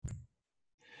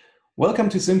Welcome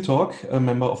to Sim Talk, a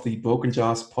member of the Broken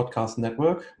Jars podcast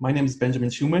network. My name is Benjamin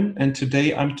Schumann, and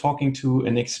today I'm talking to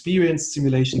an experienced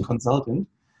simulation consultant.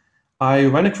 I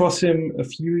ran across him a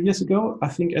few years ago, I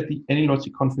think at the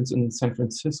AnyLogic conference in San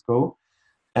Francisco,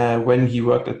 when he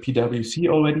worked at PwC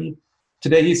already.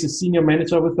 Today he's a senior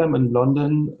manager with them in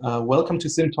London. Welcome to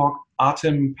Sim Talk,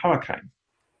 Artem Parakine.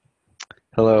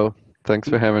 Hello, thanks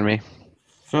for having me.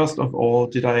 First of all,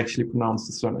 did I actually pronounce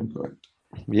the surname correct?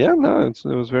 Yeah, no, it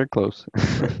was very close.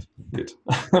 Great, good.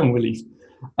 I'm relieved.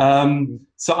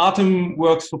 So Artem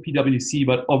works for PwC,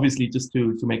 but obviously, just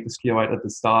to make this clear right at the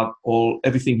start,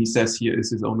 everything he says here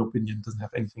is his own opinion, doesn't have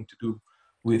anything to do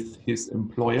with his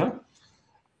employer.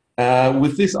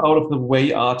 With this out of the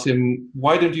way, Artem,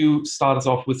 why don't you start us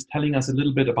off with telling us a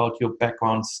little bit about your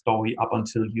background story up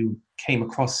until you came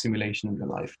across simulation in your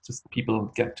life, just people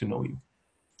get to know you.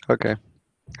 Okay.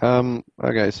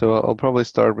 So I'll probably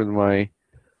start with my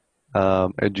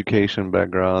education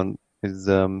background.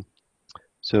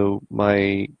 So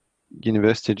my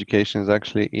university education is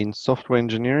actually in software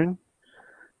engineering.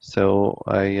 So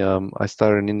I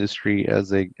started in industry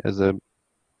as a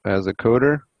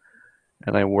coder,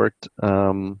 and I worked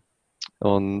on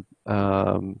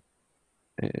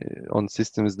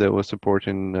systems that were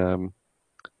supporting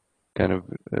kind of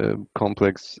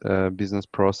complex business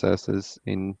processes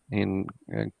in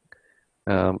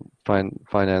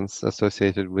finance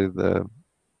associated with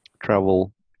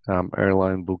travel,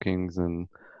 airline bookings, and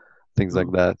things like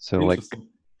Ooh, that. So like interesting.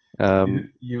 um,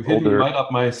 You hit me older. right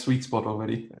up my sweet spot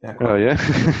already, Oh aircraft. yeah.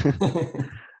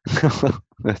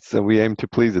 That's we aim to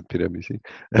please at PwC.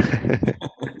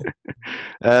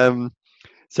 um,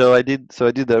 so I did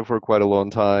that for quite a long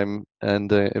time,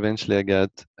 and eventually I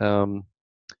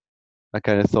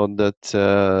kind of thought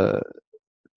that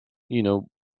you know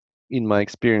in my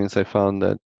experience, I found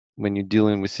that when you're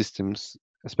dealing with systems,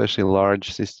 especially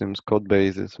large systems, code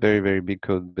bases, very, very big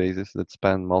code bases that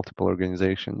span multiple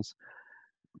organizations,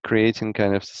 creating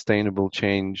kind of sustainable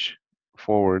change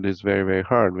forward is very, very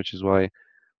hard, which is why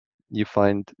you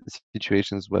find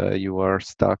situations where you are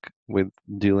stuck with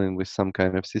dealing with some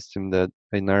kind of system that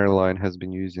an airline has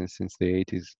been using since the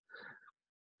 80s.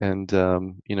 And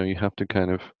you have to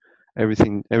kind of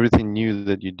everything new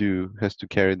that you do has to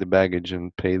carry the baggage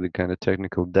and pay the kind of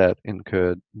technical debt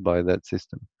incurred by that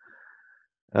system.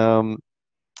 Um,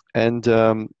 and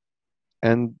um,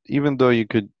 and even though you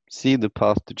could see the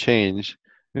path to change,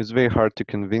 it was very hard to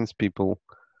convince people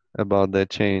about that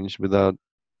change without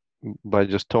by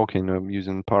just talking or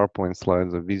using PowerPoint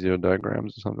slides or Visio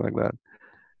diagrams or something like that.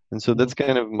 And so that's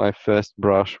kind of my first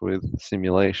brush with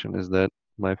simulation, is that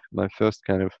my first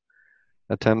kind of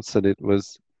attempts at it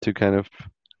was to kind of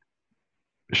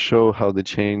show how the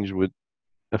change would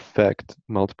affect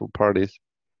multiple parties.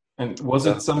 And was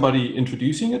Uh, it somebody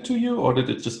introducing it to you, or did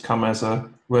it just come as a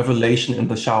revelation in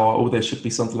the shower? Oh, there should be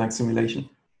something like simulation.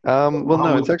 well,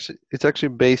 How no, was it's actually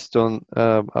based on.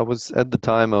 I was at the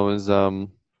time I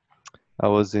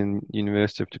was in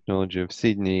University of Technology of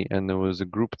Sydney, and there was a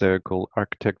group there called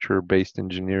Architecture-Based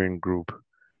Engineering Group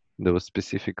that was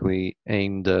specifically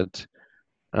aimed at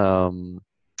um,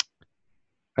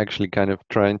 actually kind of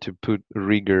trying to put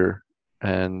rigor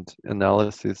and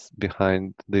analysis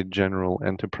behind the general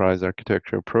enterprise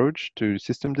architecture approach to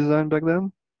system design back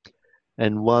then.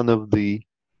 And one of the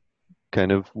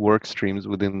kind of work streams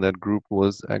within that group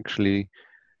was actually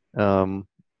um,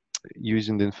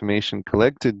 using the information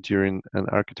collected during an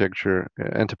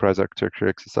enterprise architecture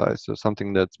exercise. So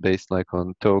something that's based like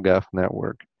on TOGAF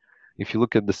network. If you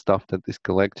look at the stuff that is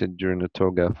collected during a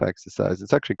TOGAF exercise,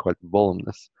 it's actually quite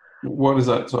voluminous. what is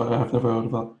that? So I have never heard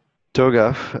of that.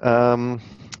 TOGAF.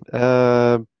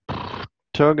 Uh,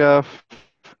 TOGAF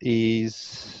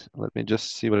is, let me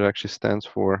just see what it actually stands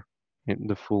for in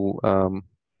the full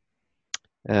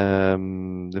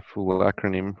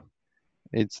acronym.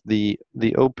 It's the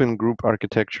Open Group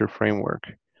Architecture Framework.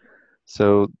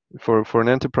 So for an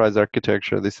enterprise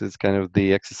architecture, this is kind of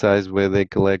the exercise where they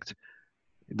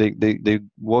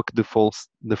walk the full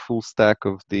stack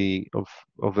of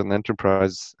an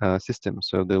enterprise system.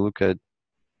 So they look at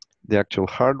the actual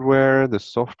hardware, the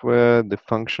software, the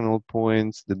functional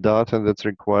points, the data that's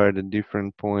required at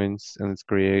different points, and it's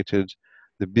created,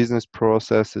 the business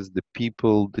processes, the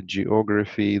people, the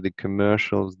geography, the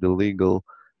commercials, the legal.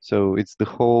 So it's the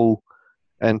whole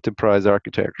enterprise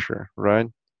architecture, right?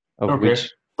 Of Okay,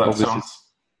 which that obviously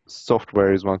sounds.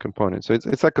 software is one component. So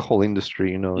it's like a whole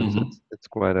industry, It's Mhm. it's it's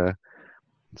quite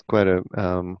a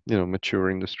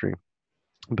mature industry.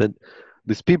 But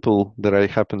these people that I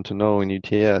happen to know in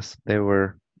UTS, they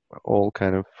were all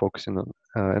kind of focusing on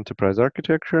enterprise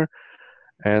architecture,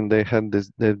 and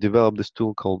they've developed this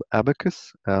tool called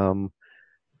Abacus,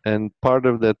 and part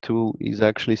of that tool is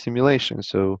actually simulation.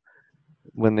 So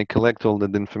when they collect all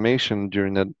that information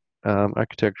during that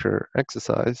architecture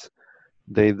exercise,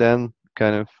 they then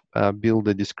kind of build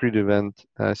a discrete event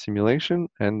simulation,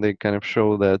 and they kind of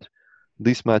show that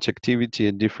this much activity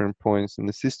at different points in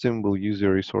the system will use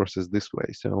your resources this way.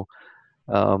 So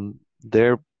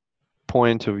their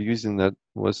point of using that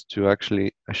was to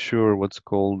actually assure what's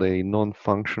called a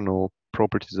non-functional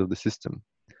properties of the system.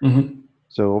 Mm-hmm.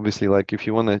 So obviously, like if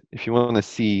you wanna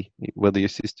see whether your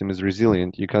system is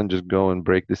resilient, you can't just go and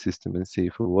break the system and see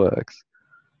if it works.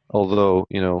 Although,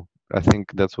 I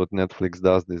think that's what Netflix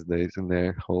does these days in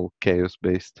their whole chaos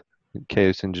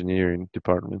engineering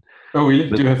department. Oh, really?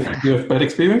 But Do you have bad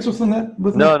experience with that?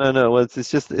 With no, that? no, no. Well,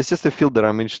 it's just a field that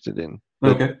I'm interested in.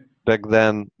 But Okay. back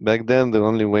then, the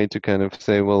only way to kind of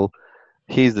say, well,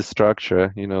 here's the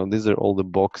structure. These are all the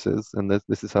boxes, and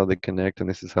this is how they connect, and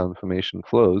this is how information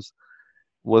flows.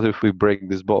 What if we break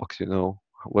this box?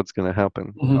 What's going to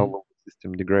happen? How Mm-hmm. will the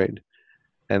system degrade?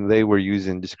 And they were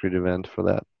using discrete event for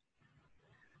that.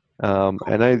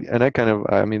 And I kind of,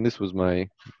 I mean, I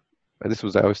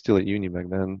was still at uni back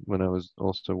then when I was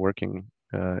also working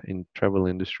in travel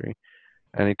industry,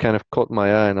 and it kind of caught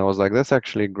my eye, and I was like, that's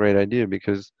actually a great idea,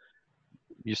 because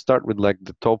you start with like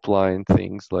the top line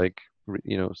things like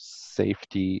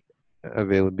safety,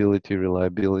 availability,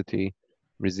 reliability,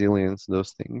 resilience,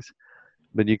 those things.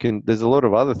 But there's a lot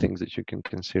of other things that you can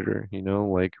consider,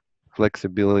 like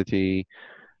flexibility,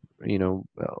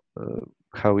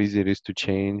 how easy it is to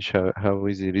change, how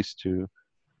easy it is to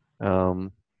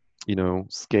um,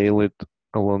 scale it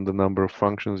along the number of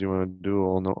functions you want to do,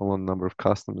 or along the number of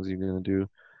customers you're going to do.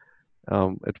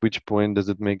 At which point does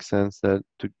it make sense that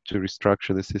to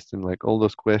restructure the system? Like, all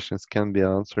those questions can be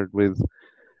answered with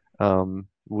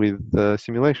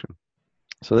simulation.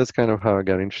 So that's kind of how I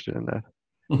got interested in that.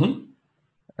 Mm-hmm.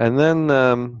 And then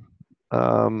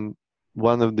um,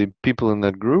 one of the people in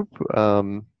that group,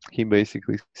 he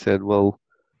basically said, well,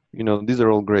 these are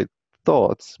all great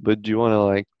thoughts, but do you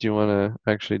want to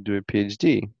actually do a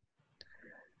PhD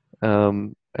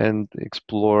and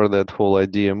explore that whole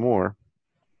idea more?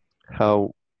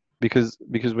 How, because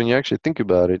when you actually think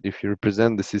about it, if you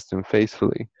represent the system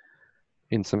faithfully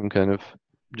in some kind of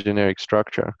generic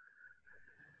structure,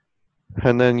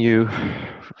 and then you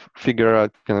figure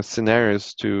out kind of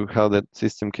scenarios to how that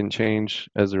system can change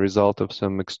as a result of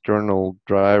some external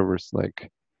drivers, like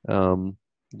um,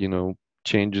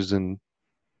 changes in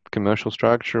commercial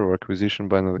structure or acquisition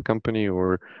by another company,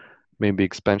 or maybe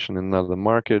expansion in another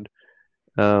market,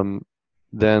 um,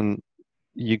 then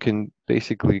you can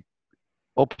basically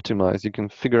you can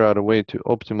figure out a way to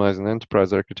optimize an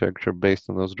enterprise architecture based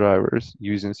on those drivers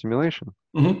using simulation.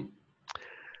 Mm-hmm.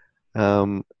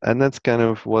 And that's kind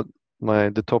of what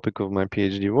the topic of my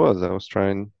PhD was. I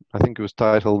think it was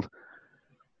titled,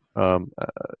 um,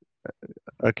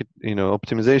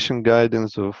 optimization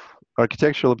guidance of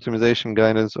architectural optimization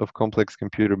guidance of complex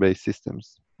computer-based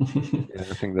systems. Yeah,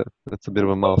 I think that's a bit of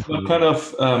a What mouthful. kind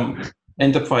of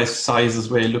enterprise sizes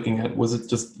were you looking at? Was it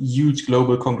just huge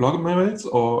global conglomerates,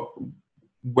 or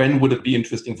when would it be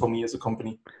interesting for me as a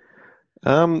company?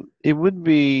 It would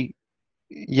be,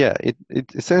 yeah, it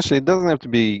essentially, it doesn't have to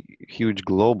be huge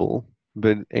global,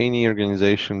 but any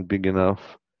organization big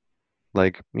enough,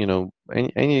 like,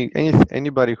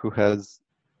 anybody who has,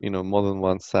 more than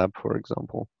one SAP, for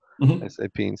example, Mm-hmm.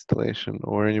 SAP installation,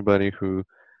 or anybody who,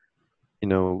 you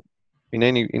know, in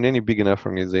any big enough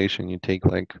organization, you take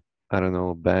like, I don't know,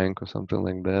 a bank or something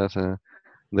like that,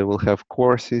 they will have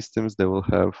core systems, they will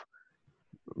have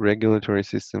regulatory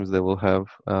systems, they will have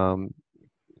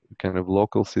kind of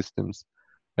local systems,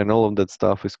 and all of that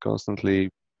stuff is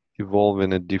constantly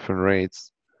evolving at different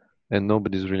rates, and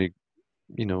nobody's really,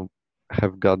 you know,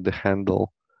 have got the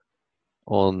handle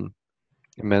on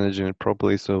managing it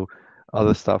properly. So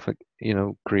other stuff, like,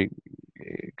 create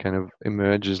kind of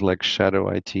emerges like shadow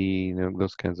IT,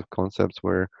 those kinds of concepts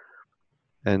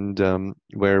and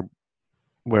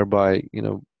whereby,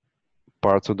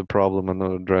 parts of the problem are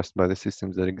not addressed by the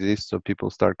systems that exist. So people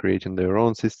start creating their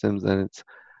own systems, and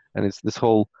it's this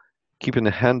whole keeping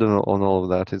a hand on all of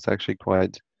that is actually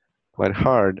quite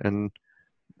hard. And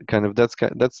kind of that's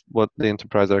what the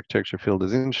enterprise architecture field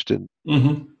is interested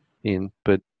Mm-hmm. in.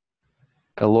 But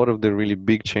a lot of the really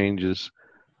big changes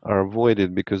are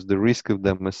avoided because the risk of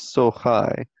them is so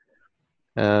high,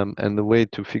 and the way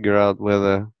to figure out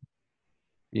whether,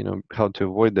 how to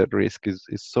avoid that risk is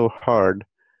so hard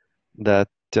that,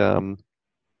 in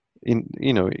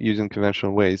using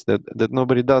conventional ways, that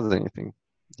nobody does anything.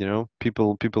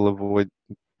 People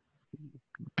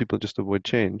just avoid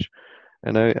change.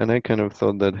 And I kind of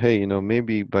thought that, hey,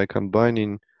 maybe by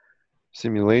combining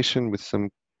simulation with some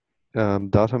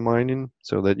data mining,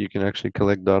 so that you can actually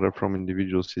collect data from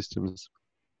individual systems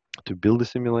to build a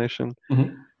simulation,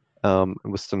 Hmm.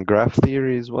 with some graph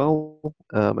theory as well,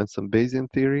 and some Bayesian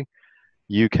theory,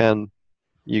 you can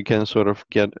sort of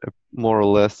get a more or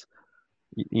less,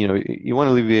 you want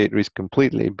to alleviate risk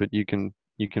completely, but you can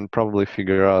probably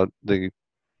figure out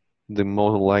the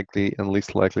more likely and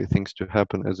least likely things to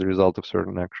happen as a result of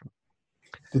certain action.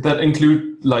 Did that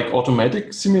include like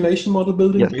automatic simulation model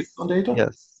building Yes, based on data?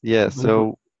 yes. Very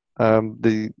cool. So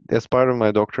the as part of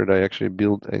my doctorate, I actually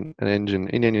built an engine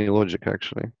in AnyLogic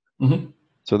actually. Hmm.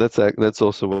 So that's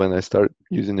also when I started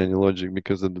using AnyLogic,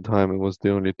 because at the time it was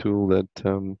the only tool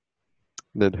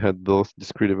that had both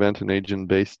discrete event and agent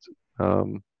based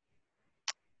um,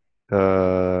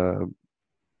 uh,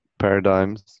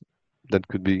 paradigms that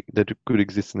could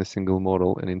exist in a single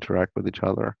model and interact with each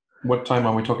other. What time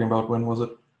are we talking about? When was it?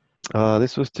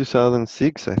 This was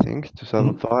 2006, I think, Mhm.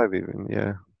 2005 even.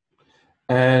 Yeah.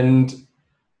 And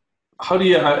how do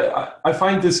you? I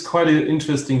find this quite an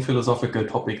interesting philosophical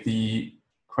topic. The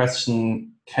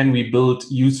question: can we build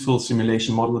useful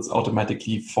simulation models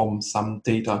automatically from some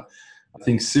data? I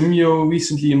think Simio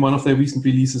recently, in one of their recent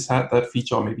releases, had that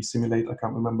feature, or maybe Simulate. I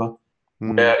can't remember.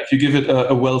 Mm, Where if you give it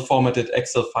a well-formatted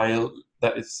Excel file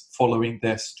that is following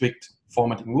their strict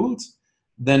formatting rules,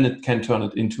 then it can turn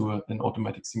it into an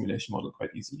automatic simulation model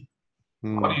quite easily. How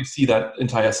do mm. you see that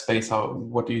entire space?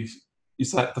 What do you,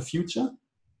 is that the future?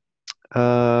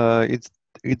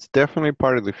 It's definitely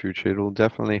part of the future. It will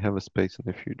definitely have a space in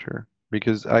the future,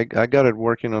 because I got it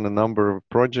working on a number of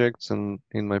projects and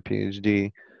in my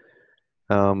PhD.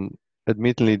 Um,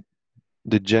 Admittedly,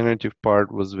 the generative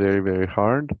part was very, very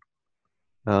hard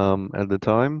at the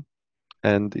time,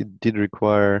 and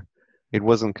it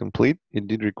wasn't complete. It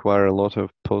did require a lot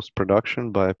of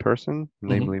post-production by a person, Hmm.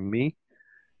 namely me,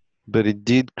 but it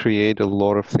did create a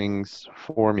lot of things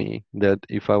for me that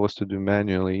if I was to do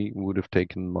manually would have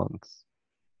taken months.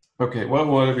 Okay, well,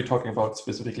 what are we talking about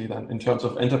specifically then in terms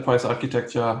of enterprise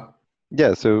architecture?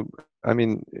 Yeah, so I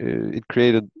mean, it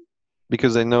created,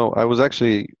 because I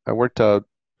worked out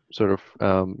sort of,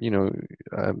 um,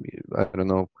 I don't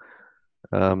know,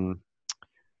 um,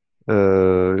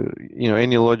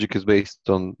 any logic is based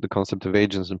on the concept of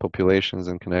agents and populations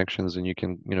and connections, and you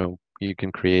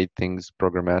can create things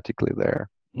programmatically there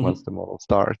once Hmm. the model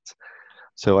starts.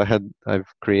 So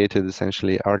I've created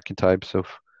essentially archetypes of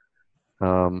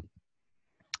um,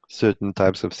 certain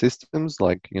types of systems,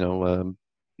 like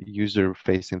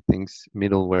user-facing things,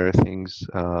 middleware things,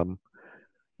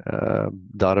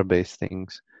 database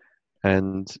things,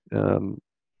 and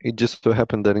it just so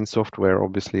happened that in software,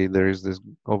 obviously, there is this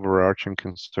overarching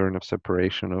concern of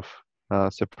separation of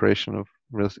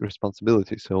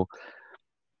responsibility. So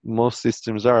most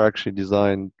systems are actually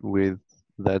designed with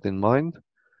that in mind.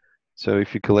 So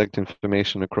if you collect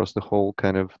information across the whole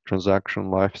kind of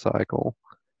transaction life cycle,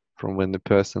 from when the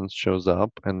person shows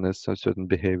up and there's a certain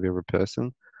behavior of a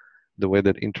person, the way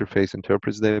that interface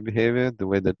interprets their behavior, the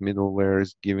way that middleware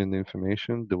is given the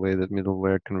information, the way that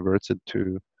middleware converts it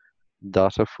to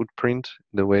data footprint,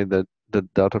 the way that the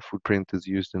data footprint is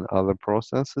used in other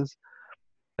processes,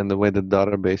 and the way the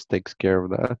database takes care of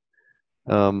that.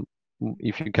 Um,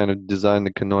 if you kind of design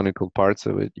the canonical parts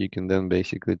of it, you can then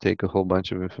basically take a whole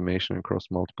bunch of information across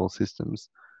multiple systems,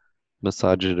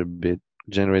 massage it a bit,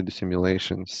 generate the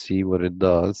simulation, see what it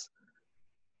does,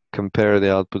 compare the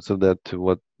outputs of that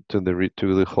to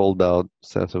the holdout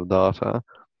set of data,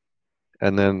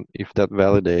 and then if that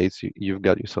validates, you've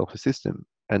got yourself a system.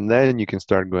 And then you can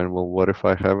start going, well, what if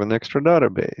I have an extra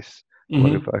database?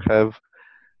 What if Hmm. I have,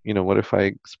 what if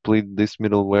I split this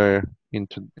middleware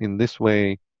into in this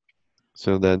way,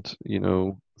 so that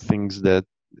things that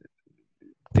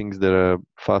are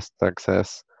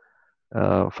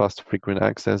fast frequent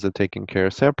access are taken care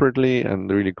of separately, and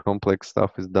the really complex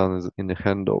stuff is done in the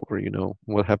handover.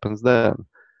 What happens then?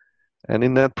 And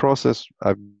in that process,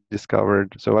 I've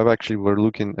discovered, so I've actually were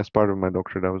looking, as part of my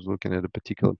doctorate, I was looking at a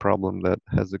particular problem that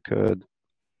has occurred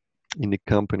in the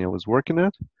company I was working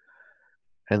at,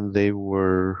 and they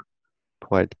were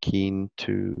quite keen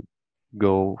to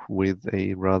go with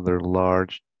a rather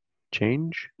large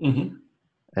change. Hmm.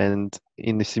 And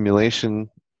in the simulation,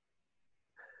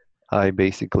 I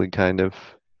basically kind of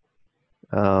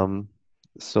um,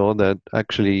 saw that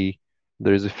actually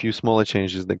there's a few smaller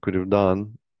changes they could have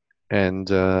done, and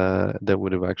that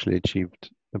would have actually achieved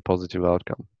a positive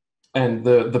outcome. And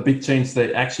the big change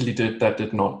they actually did that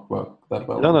did not work that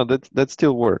No, well. no, that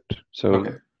still worked. So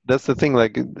Okay. that's the thing.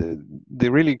 Like the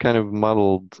really kind of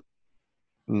muddled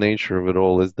nature of it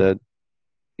all is that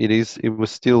it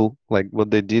was still like what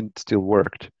they did still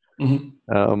worked. And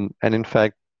in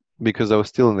fact, because I was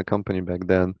still in the company back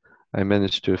then, I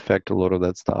managed to affect a lot of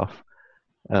that stuff,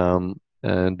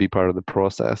 and be part of the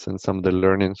process. And some of the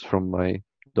learnings from my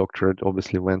doctorate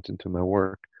obviously went into my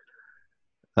work.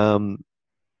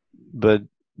 But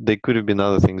they could have been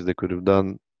other things they could have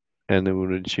done, and they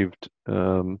would have achieved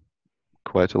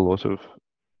quite a lot of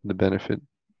the benefit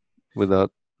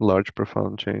without large,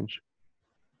 profound change.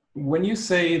 When you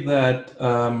say that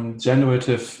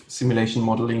generative simulation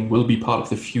modeling will be part of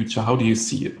the future, how do you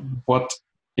see it? What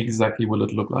exactly will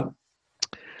it look like?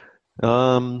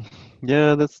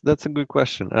 Yeah, that's a good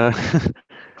question. I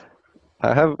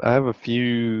have a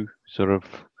few sort of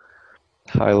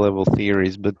high level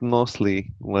theories, but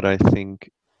mostly what I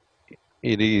think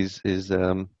it is it's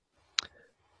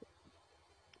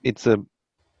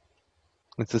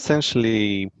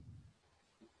essentially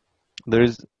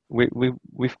there's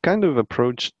we've kind of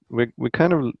approached we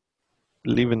kind of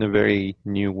live in a very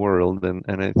new world, and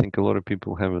I think a lot of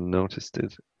people haven't noticed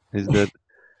it, is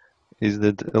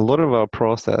that a lot of our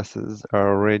processes are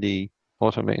already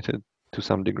automated to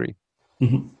some degree.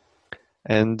 Mm-hmm.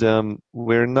 And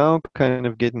we're now kind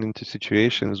of getting into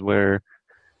situations where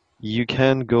you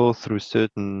can go through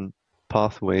certain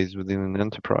pathways within an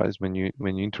enterprise when you're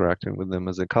interacting with them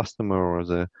as a customer or as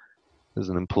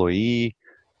an employee,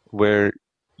 where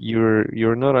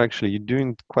you're not actually you're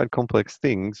doing quite complex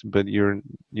things, but you're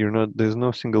not there's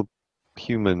no single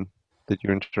human that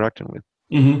you're interacting with.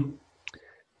 Mm-hmm.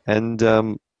 And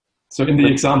So in the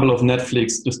example of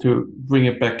Netflix, just to bring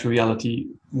it back to reality,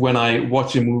 when I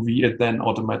watch a movie, it then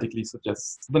automatically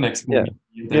suggests the next yeah,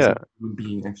 movie. There's yeah. a human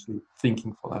being actually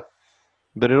thinking for that.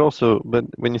 But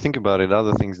when you think about it,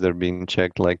 other things that are being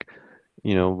checked, like,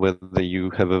 whether you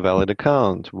have a valid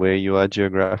account, where you are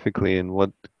geographically, and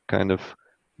what kind of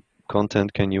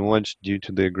content can you watch due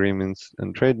to the agreements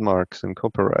and trademarks and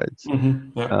copyrights.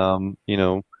 Mm-hmm.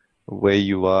 Yeah. Where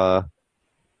you are,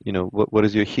 what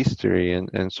is your history,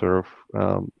 and sort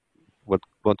of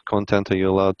what content are you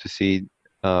allowed to see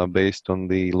based on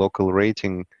the local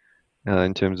rating,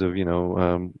 in terms of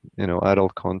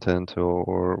adult content,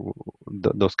 or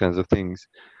those kinds of things.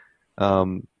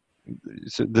 Um,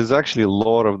 so there's like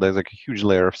a huge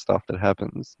layer of stuff that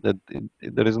happens that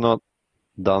is not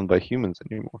done by humans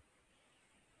anymore.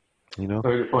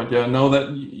 Very good point. Yeah, no,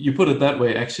 that you put it that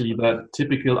way, actually, that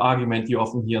typical argument you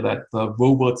often hear that the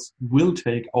robots will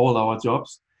take all our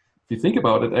jobs. If you think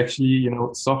about it, actually,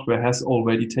 software has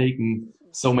already taken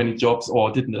so many jobs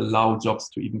or didn't allow jobs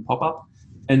to even pop up.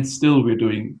 And still we're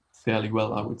doing fairly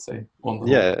well, I would say, on the whole.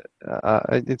 Yeah,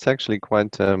 it's actually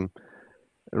quite.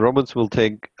 Robots will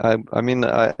take. I mean,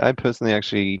 I personally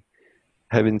actually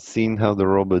haven't seen how the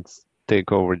robots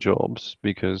take over jobs,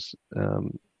 because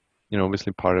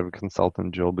obviously part of a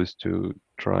consultant job is to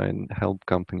try and help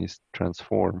companies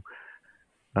transform.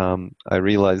 I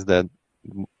realize that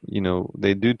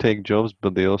they do take jobs,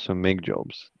 but they also make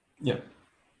jobs. Yeah.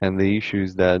 And the issue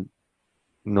is that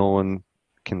no one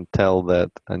can tell that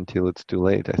until it's too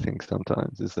late. I think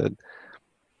sometimes is that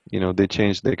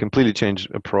they completely change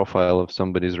a profile of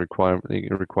somebody's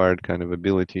required kind of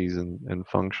abilities and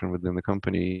function within the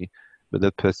company, but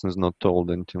that person's not told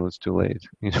until it's too late.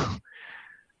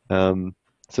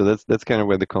 So that's kind of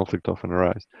where the conflict often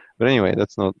arises. But anyway,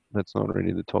 that's not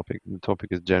really the topic. The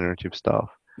topic is generative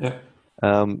stuff. Yeah.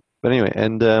 But anyway,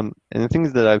 and the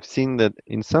things that I've seen, that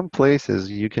in some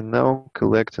places you can now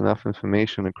collect enough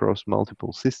information across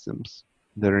multiple systems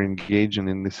that are engaging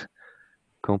in this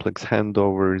complex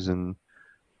handovers and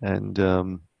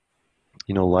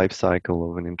life cycle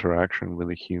of an interaction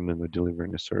with a human or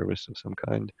delivering a service of some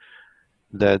kind,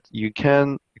 that you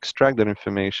can extract that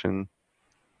information,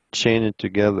 chain it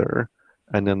together,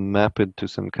 and then map it to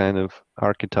some kind of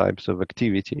archetypes of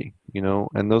activity,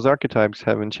 and those archetypes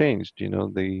haven't changed.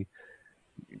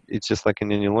 It's just like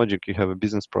in any logic. You have a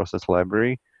business process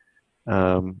library.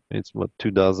 It's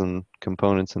 24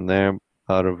 components in there,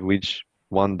 out of which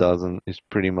 12 is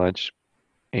pretty much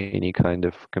any kind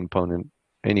of component,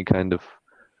 any kind of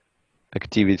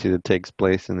activity that takes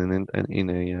place in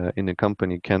a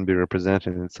company can be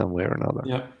represented in some way or another.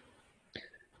 Yeah.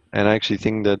 And I actually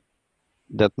think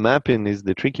that mapping is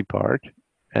the tricky part,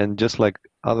 and just like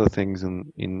other things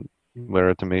in where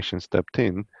automation stepped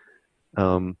in,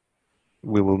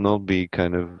 we will not be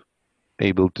kind of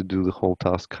able to do the whole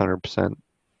task 100%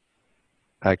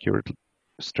 accurate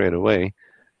straight away,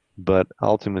 but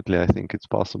ultimately I think it's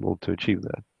possible to achieve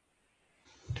that.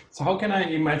 So how can I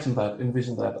envision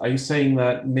that? Are you saying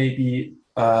that maybe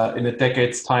in a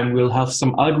decade's time we'll have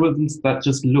some algorithms that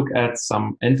just look at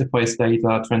some enterprise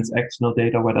data, transactional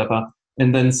data, whatever, and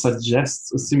then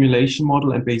suggests a simulation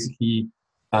model and basically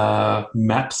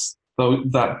maps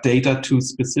that data to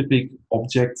specific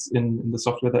objects in the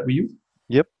software that we use?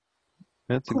 Yep,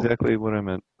 that's Cool. exactly what I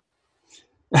meant.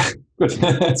 Good.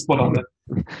 Spot on that.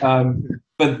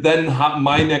 But then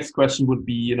my next question would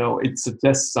be, it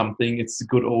suggests something. It's a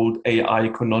good old AI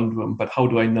conundrum, but how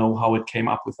do I know how it came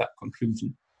up with that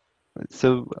conclusion? So,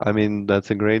 I mean,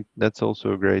 that's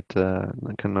also a great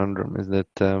conundrum, is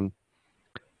that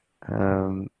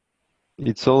um,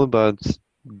 it's all about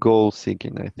goal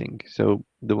seeking, I think. So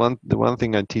the one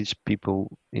thing I teach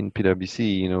people in PwC,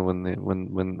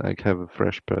 when I have a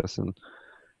fresh person,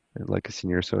 like a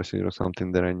senior associate or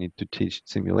something that I need to teach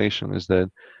simulation, is that,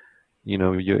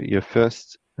 your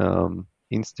first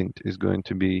instinct is going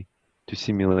to be to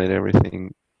simulate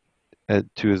everything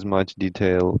to as much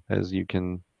detail as you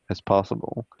can as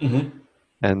possible. Mm-hmm.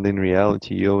 And in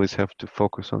reality, you always have to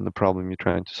focus on the problem you're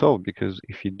trying to solve, because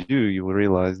if you do, you will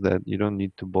realize that you don't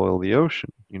need to boil the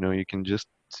ocean. You can just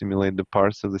simulate the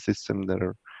parts of the system that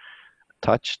are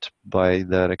touched by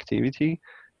that activity.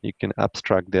 You can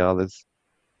abstract the others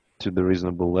to the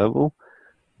reasonable level,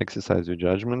 exercise your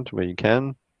judgment where you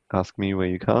can, ask me where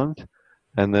you can't,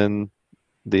 and then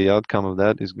the outcome of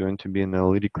that is going to be an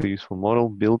analytically useful model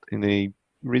built in a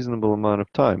reasonable amount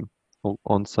of time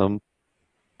on some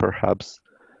perhaps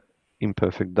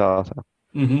imperfect data.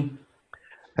 Mm-hmm.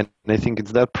 And I think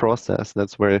it's that process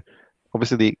that's where,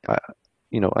 obviously, I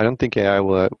don't think AI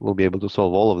will be able to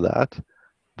solve all of that,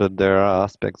 but there are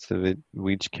aspects of it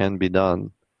which can be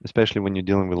done, especially when you're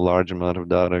dealing with a large amount of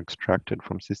data extracted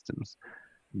from systems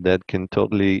that can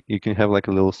totally, you can have like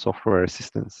a little software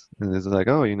assistance. And it's like,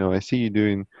 oh, I see you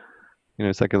doing,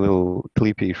 it's like a little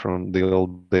clippy from the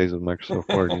old days of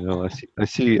Microsoft Word.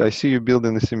 I see you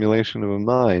building the simulation of a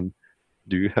mine.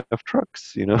 Do you have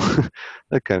trucks?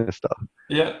 That kind of stuff.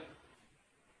 Yeah,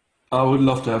 I would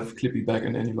love to have Clippy back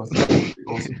in AnyLogic. That would be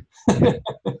awesome.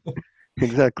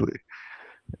 Exactly.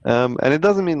 And it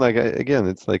doesn't mean like, again,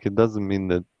 it's like, it doesn't mean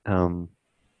that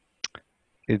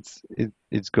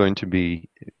it's going to be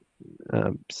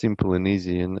simple and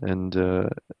easy, and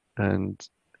it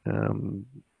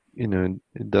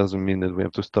doesn't mean that we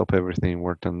have to stop everything and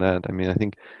work on that. I mean, I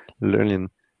think learning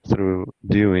through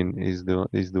doing is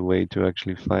the way to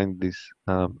actually find these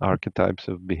archetypes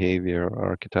of behavior,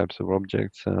 archetypes of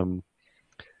objects. Um,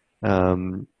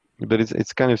 but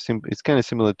it's kind of it's kind of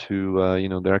similar to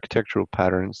the architectural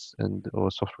patterns or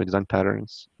software design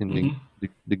patterns in Mm-hmm.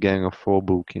 the Gang of Four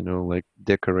book, like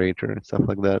Decorator and stuff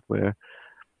like that, where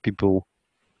people,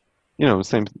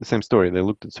 same story. They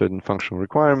looked at certain functional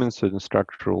requirements, certain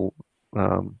structural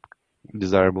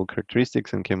desirable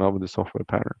characteristics, and came up with a software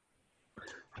pattern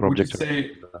for Would you object.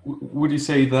 say would you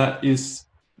say that is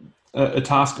a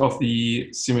task of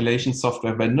the simulation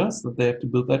software vendors, that they have to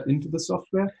build that into the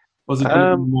software? Or is it going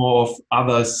to be Um, more of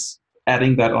others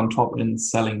adding that on top and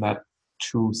selling that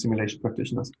to simulation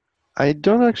practitioners? I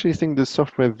don't actually think the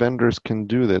software vendors can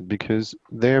do that, because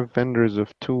they're vendors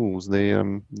of tools. They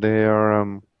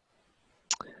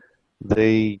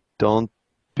don't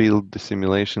build the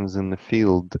simulations in the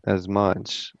field as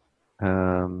much.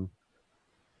 Um,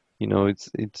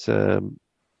 it's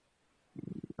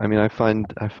I mean, I find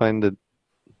that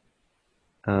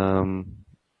um,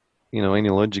 any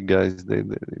logic guys, they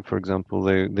for example,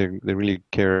 they really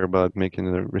care about making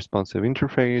a responsive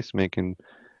interface,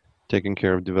 taking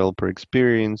care of developer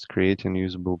experience, creating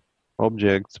usable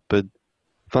objects, but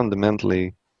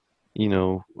fundamentally, you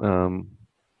know, um,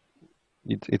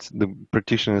 it's the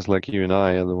practitioners like you and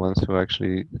I are the ones who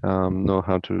actually know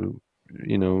how to,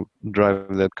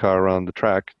 drive that car around the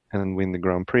track and win the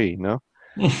Grand Prix,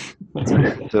 That's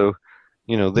great. So,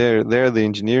 they're the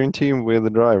engineering team, we're the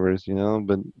drivers,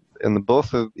 and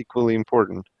both are equally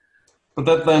important. But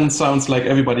that then sounds like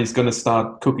everybody's going to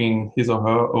start cooking his or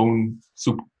her own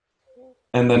soup.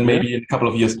 And then Yeah, maybe in a couple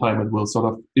of years' time, it will sort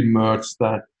of emerge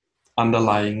that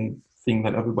underlying thing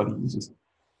that everybody uses.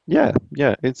 yeah,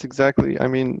 it's exactly. I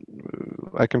mean,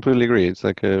 I completely agree. It's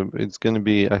going to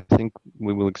be. I think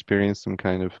we will experience some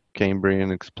kind of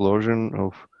Cambrian explosion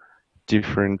of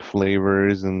different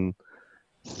flavors and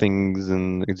things,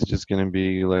 and it's just going to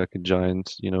be like a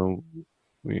giant,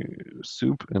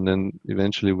 soup. And then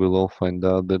eventually we'll all find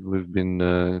out that we've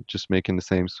been just making the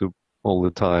same soup all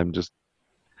the time, just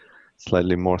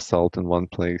slightly more salt in one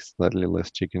place, slightly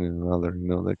less chicken in another,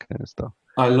 that kind of stuff.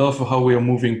 I love how we are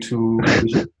moving to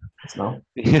vision now.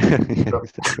 Yeah,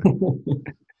 exactly.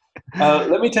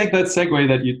 Let me take that segue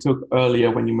that you took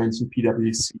earlier when you mentioned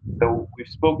PwC. So we've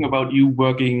spoken about you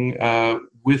working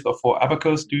with or for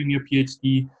Abacus doing your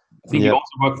PhD. I think you Yep.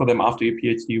 also worked for them after your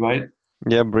PhD, right?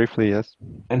 Yeah, briefly, yes.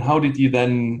 And how did you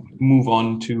then move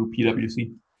on to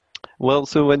PwC? Well,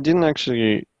 so I didn't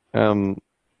actually um,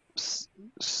 s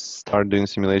start doing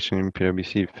simulation in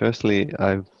PwC. Firstly,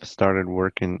 I've started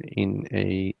working in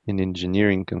an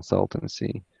engineering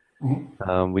consultancy,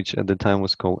 Mhm. which at the time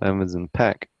was called Amazon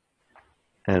Pack,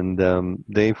 and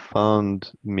they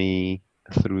found me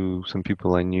through some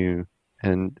people I knew,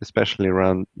 and especially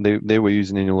around they were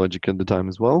using AnyLogic at the time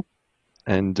as well,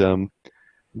 and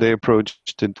they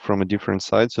approached it from a different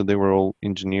side, so they were all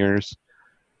engineers,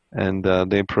 and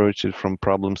they approached it from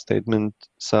problem statement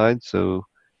side, so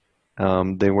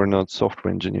they were not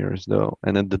software engineers though.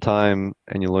 And at the time,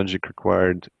 AnyLogic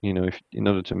required, if in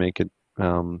order to make it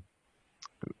um,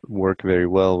 work very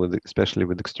well with, especially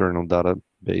with external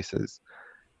databases,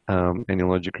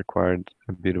 AnyLogic required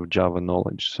a bit of Java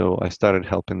knowledge. So I started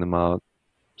helping them out,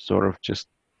 sort of just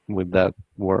with that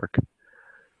work.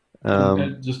 And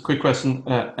Um, just quick question,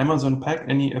 Amazon Pack,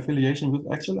 any affiliation with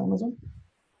actual Amazon?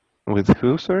 with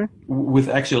who, sorry? With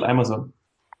actual Amazon,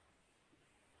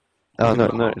 Oh with a no,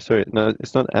 no, global. sorry, no,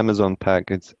 it's not Amazon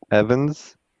Pack. It's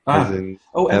Evans, as Ah, in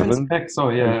oh, Evans Evan Pack.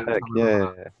 Sorry, and yeah, I Pack. Yeah,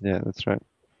 remember yeah, that. yeah, yeah, that's right.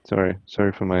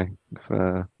 Sorry for my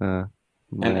for, And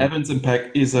my. Evans and Pack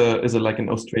is a like an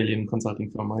Australian consulting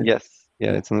firm, right? Yes,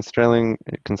 yeah, Yeah. it's an Australian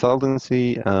consultancy.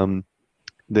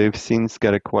 They've since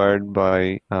got acquired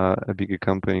by a bigger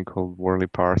company called Worley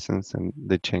Parsons, and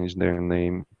they changed their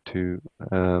name to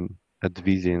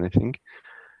Advisian, I think.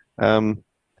 Um,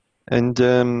 and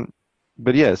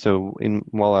but yeah, so in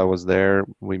while I was there,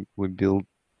 we built,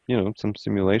 some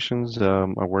simulations.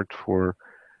 I worked for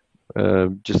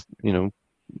just,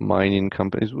 mining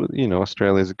companies.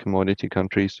 Australia is a commodity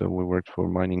country, so we worked for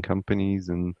mining companies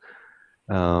and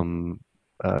um,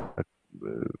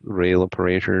 rail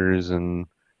operators and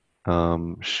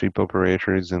ship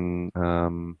operators and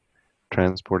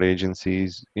transport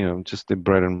agencies, just the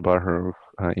bread and butter of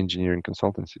engineering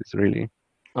consultancies, really.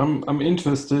 I'm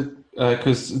interested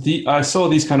because the I saw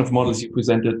these kind of models you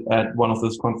presented at one of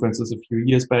those conferences a few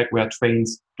years back, where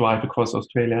trains drive across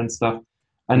Australia and stuff.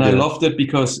 And I Yeah. loved it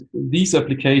because these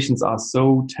applications are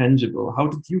so tangible. How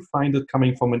did you find it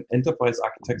coming from an enterprise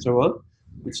architecture world,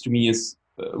 which to me is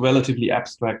relatively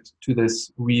abstract, to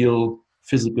this real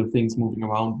physical things moving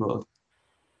around world?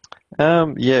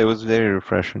 Yeah, it was very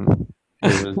refreshing.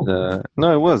 It was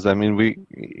no, it was. I mean, we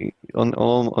on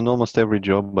almost every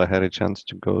job I had a chance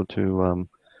to go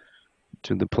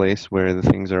to the place where the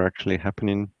things are actually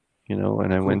happening,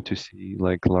 and I went Cool. to see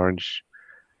like large,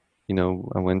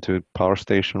 I went to a power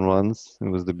station once. It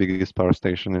was the biggest power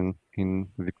station in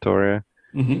Victoria.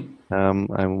 Hmm.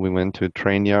 And we went to a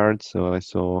train yard, so I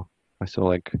saw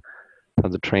like how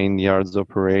the train yards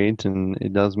operate, and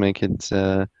it does make it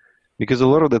because a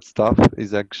lot of that stuff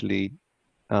is actually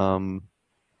um,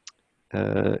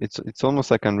 it's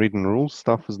almost like unwritten rules.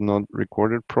 Stuff is not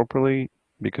recorded properly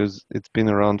because it's been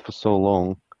around for so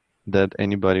long that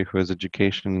anybody who has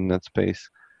education in that space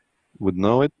would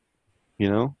know it, you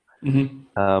know. Hmm.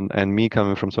 And me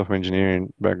coming from software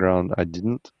engineering background, I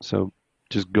didn't. So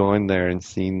just going there and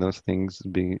seeing those things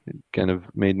being kind of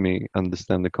made me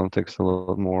understand the context a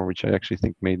lot more, which I actually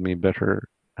think made me better,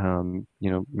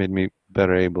 made me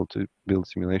better able to build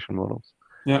simulation models.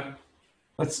 Yeah.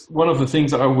 That's one of the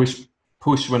things I always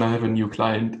push when I have a new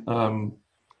client.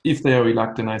 If they are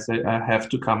reluctant, I say I have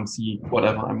to come see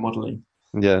whatever I'm modeling.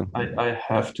 Yeah, I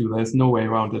have to. There's no way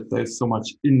around it. There's so much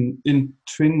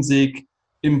intrinsic,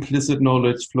 implicit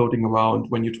knowledge floating around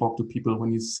when you talk to people,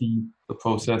 when you see the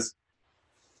process.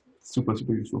 Super,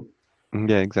 super useful.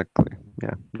 yeah, exactly.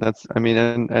 Yeah, that's. I mean,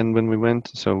 and when we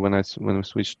went, so when I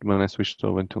switched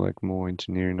over to like more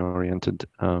engineering oriented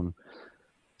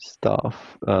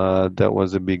stuff, that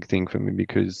was a big thing for me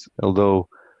because although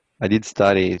I did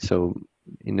study. So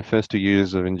in the first 2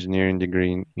 years of engineering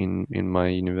degree in my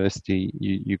university,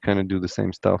 you kind of do the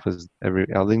same stuff as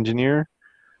every other engineer.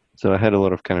 So I had a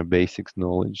lot of kind of basics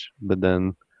knowledge, but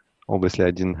then obviously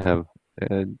I didn't have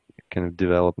kind of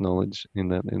developed knowledge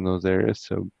in those areas.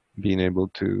 So being able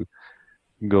to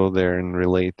go there and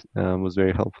relate was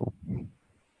very helpful.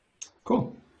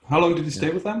 Cool. How long did you Yeah.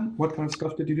 stay with them? What kind of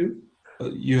stuff did you do?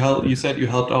 You helped. You said you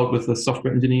helped out with the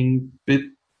software engineering bit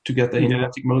to get the Yeah.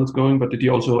 analytic models going, but did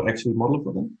you also actually model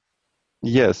for them?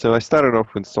 Yeah, so I started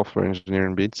off with software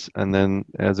engineering bits, and then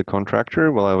as a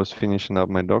contractor while I was finishing up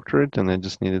my doctorate, and I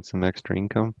just needed some extra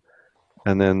income.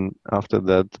 And then after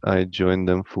that, I joined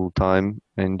them full time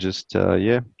and just,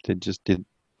 yeah, they just did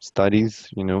studies,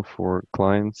 for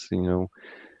clients.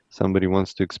 Somebody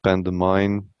wants to expand the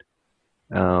mine,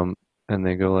 um, and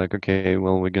they go like, okay,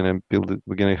 well, we're gonna build it,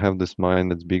 we're gonna have this mine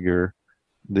that's bigger.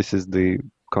 This is the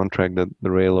contract that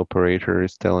the rail operator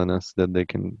is telling us that they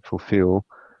can fulfill.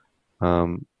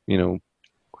 You know,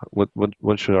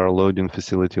 what should our loading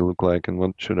facility look like, and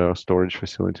what should our storage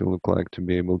facility look like to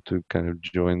be able to kind of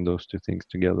join those two things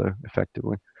together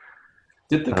effectively.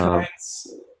 Did the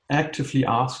clients actively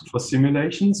ask for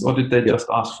simulations, or did they just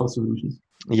ask for solutions?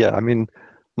 Yeah, I mean,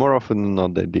 more often than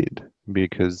not, they did,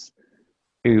 because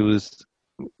it was,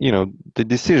 you know, the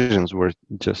decisions were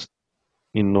just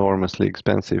enormously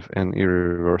expensive and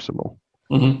irreversible.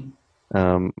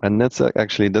 Mm-hmm. And that's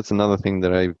another thing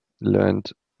that I've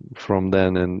learned from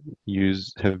then and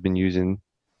have been using,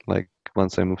 like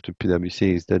once I moved to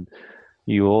PwC, is that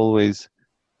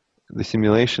the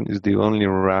simulation is the only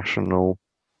rational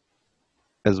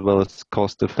as well as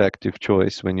cost-effective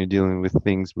choice when you're dealing with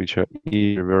things which are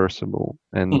irreversible,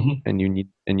 and Mm-hmm. and you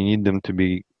need them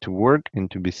to work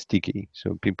and to be sticky,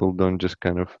 so people don't just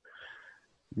kind of,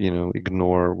 you know,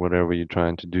 ignore whatever you're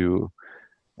trying to do.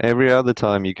 Every other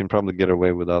time you can probably get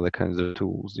away with other kinds of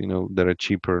tools, you know, that are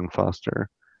cheaper and faster,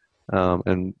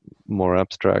 and more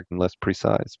abstract and less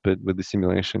precise. But with the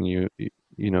simulation, you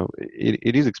know,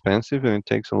 it is expensive and it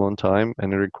takes a long time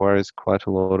and it requires quite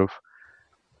a lot of,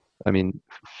 I mean,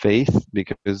 faith,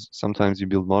 because sometimes you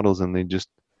build models and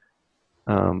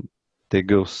um, they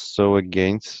go so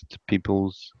against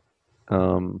people's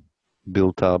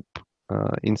built up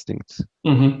instincts,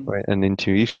 Mm-hmm. right, and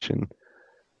intuition,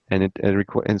 and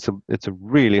it's a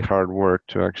really hard work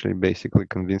to actually basically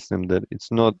convince them that it's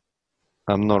not,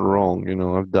 I'm not wrong, you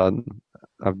know, I've done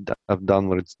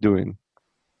what it's doing,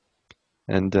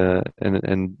 and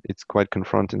it's quite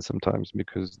confronting sometimes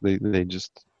because they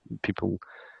just people,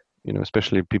 you know,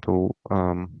 especially people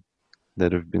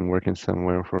that have been working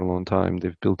somewhere for a long time,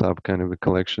 they've built up kind of a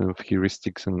collection of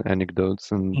heuristics and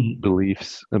anecdotes and Mm-hmm.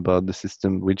 beliefs about the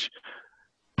system, which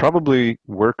probably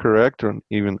were correct or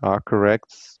even are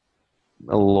correct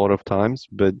a lot of times,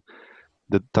 but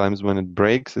the times when it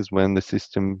breaks is when the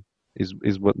system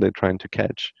is what they're trying to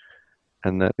catch,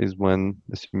 and that is when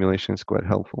the simulation is quite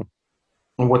helpful.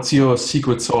 And what's your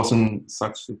secret sauce in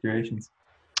such situations?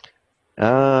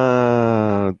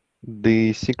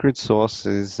 The secret sauce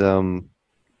is to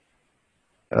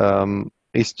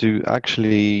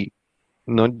actually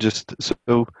not just,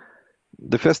 so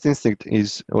the first instinct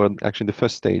is, or actually the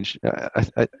first stage, I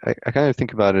kind of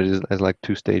think about it as like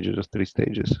two stages or three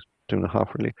stages, two and a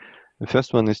half really. The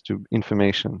first one is to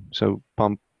information. So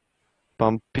pump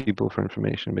people for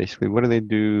information, basically. What do they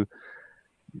do?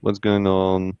 What's going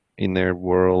on in their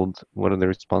world? What are they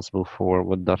responsible for?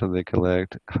 What data they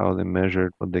collect? How they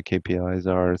measured? What their KPIs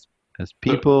are as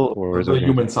people or as The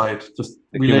human organizations? side, just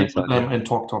The human relate with side, yeah. them and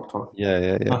talk.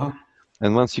 Yeah. Uh-huh.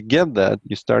 And once you get that,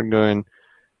 you start going,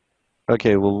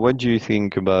 okay, well, what do you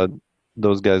think about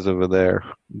those guys over there?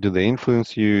 Do they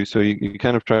influence you? So you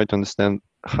kind of try to understand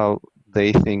how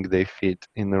they think they fit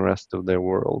in the rest of their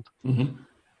world. Mm-hmm.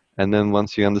 And then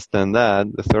once you understand that,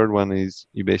 the third one is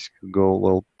you basically go,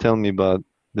 well, tell me about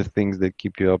the things that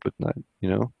keep you up at night, you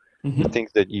know, the Mm-hmm.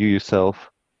 things that you yourself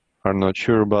are not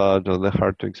sure about, or they're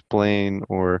hard to explain,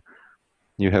 or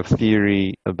you have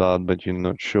theory about, but you're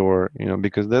not sure, you know,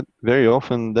 because that very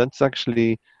often that's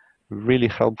actually a really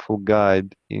helpful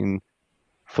guide in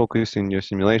focusing your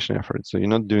simulation efforts. So you're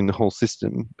not doing the whole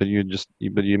system, but you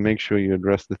make sure you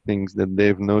address the things that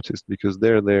they've noticed because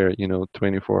they're there, you know,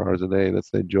 24 hours a day. That's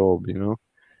their job, you know,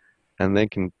 and they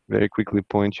can very quickly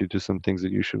point you to some things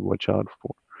that you should watch out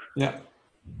for. Yeah.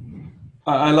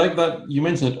 I like that you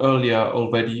mentioned it earlier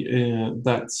already,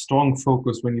 that strong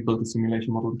focus when you build a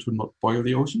simulation model to not boil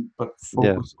the ocean, but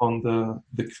Yeah. focus on the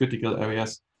critical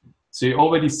areas. So you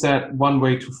already said one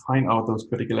way to find out those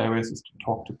critical areas is to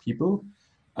talk to people.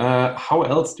 How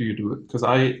else do you do it? Because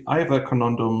I have a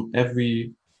conundrum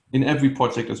in every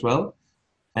project as well.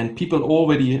 And people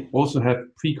already also have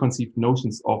preconceived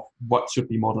notions of what should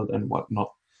be modeled and what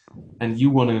not. And you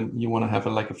wanna have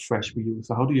like a fresh view.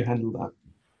 So how do you handle that?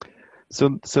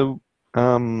 So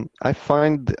I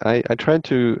find I try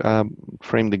to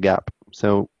frame the gap.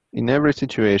 So in every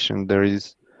situation, there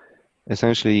is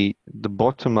essentially the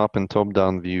bottom up and top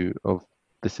down view of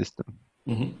the system.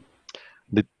 Mm-hmm.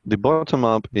 The bottom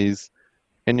up is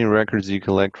any records you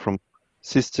collect from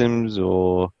systems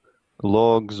or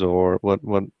logs or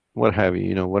what have you,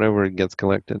 you know, whatever it gets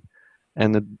collected.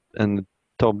 And the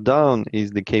top down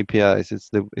is the KPIs.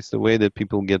 It's the way that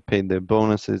people get paid their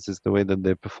bonuses, it's the way that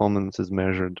their performance is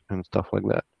measured and stuff like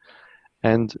that.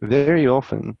 And very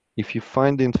often, if you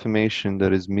find information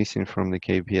that is missing from the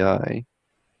KPI,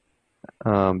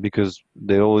 because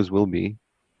they always will be,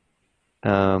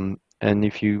 and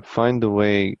if you find the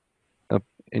way up,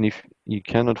 and if you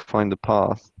cannot find the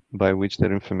path by which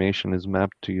that information is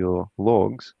mapped to your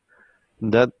logs,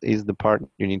 that is the part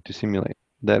you need to simulate.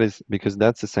 That is because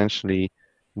that's essentially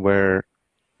where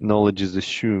knowledge is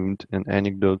assumed and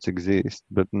anecdotes exist,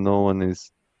 but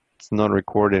it's not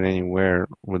recorded anywhere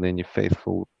with any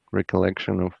faithful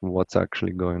recollection of what's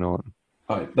actually going on.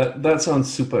 All right, that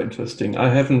sounds super interesting. I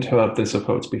haven't heard this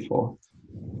approach before.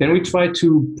 Can we try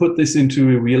to put this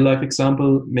into a real life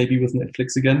example, maybe with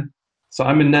Netflix again? So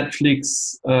I'm a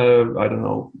Netflix, I don't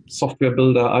know, software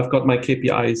builder. I've got my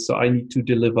KPIs, so I need to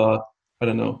deliver, I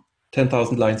don't know,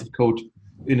 10,000 lines of code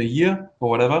in a year or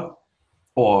whatever,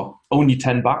 or only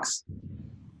 $10.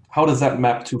 How does that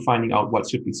map to finding out what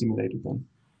should be simulated then?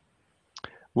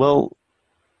 Well,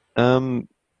 um,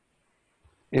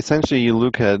 essentially you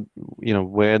look at,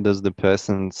 where does the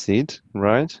person sit,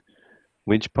 right?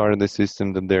 Which part of the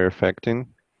system that they're affecting,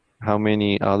 how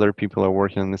many other people are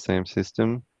working on the same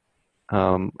system,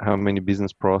 how many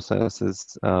business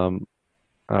processes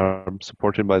are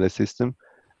supported by the system,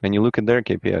 and you look at their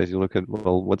KPIs. You look at,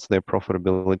 well, what's their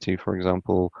profitability, for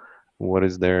example, what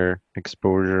is their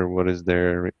exposure, what is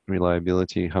their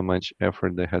reliability, how much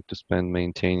effort they had to spend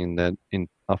maintaining that in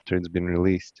after it's been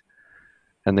released,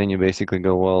 and then you basically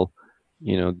go, well,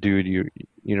 dude,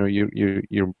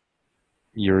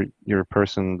 you're a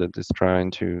person that is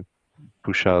trying to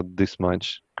push out this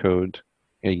much code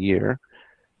a year.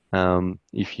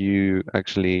 If you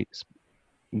actually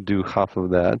do half of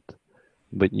that,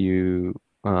 but you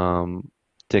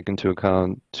take into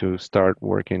account to start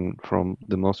working from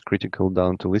the most critical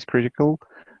down to least critical,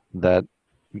 that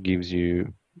gives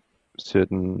you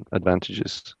certain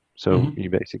advantages. So Mm-hmm. you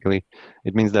basically,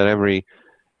 it means that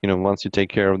once you take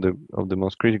care of the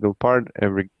most critical part,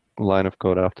 every line of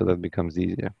code after that becomes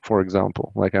easier. For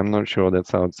example, like I'm not sure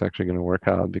that's how it's actually going to work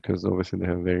out because obviously they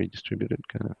have a very distributed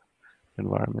kind of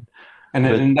environment. And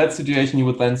But in that situation, you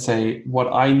would then say,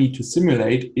 what I need to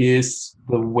simulate is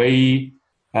the way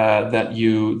that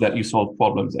you solve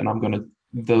problems, and I'm gonna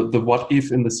the what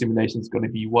if in the simulation is going to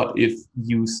be what if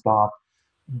you start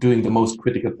doing the most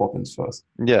critical problems first.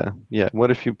 yeah.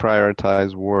 What if you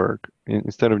prioritize work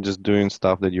instead of just doing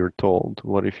stuff that you're told?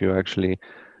 What if you actually,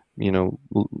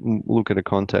 look at a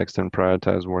context and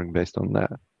prioritize work based on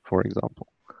that, for example?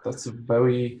 That's a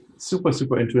very super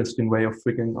interesting way of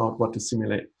figuring out what to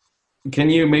simulate. Can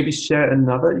you maybe share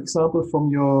another example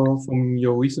from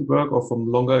your recent work or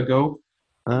from longer ago,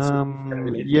 so we can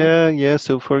relate here? Yeah.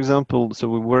 So for example, so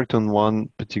we worked on one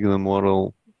particular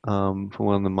model for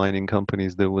one of the mining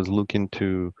companies that was looking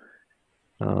to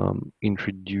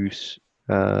introduce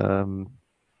um,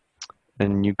 a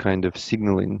new kind of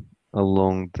signaling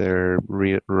along their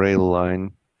rail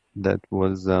line that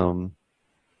was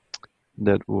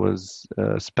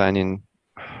spanning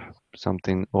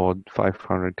something odd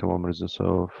 500 kilometers or so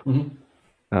of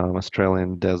Mm-hmm.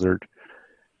 Australian desert.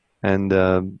 And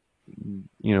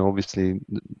obviously,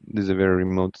 this is a very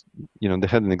remote. They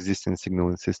had an existing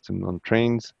signaling system on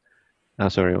trains.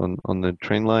 Sorry, on the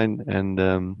train line,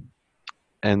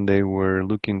 and they were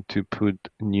looking to put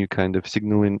new kind of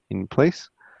signaling in place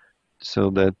so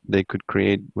that they could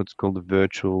create what's called the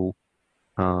virtual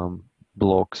um,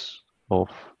 blocks of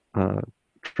uh,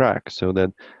 track, so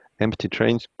that empty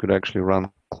trains could actually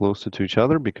run closer to each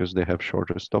other because they have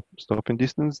shorter stopping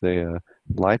distance. They are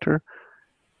lighter,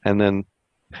 and then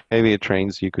heavier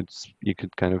trains you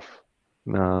could kind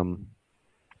of um,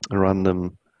 run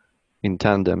them in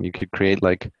tandem. You could create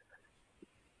like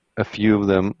a few of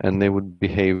them, and they would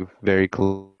behave very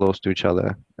close to each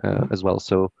other as well.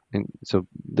 So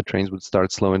the trains would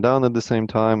start slowing down at the same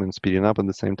time and speeding up at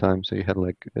the same time. So you had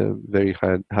like a very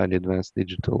highly advanced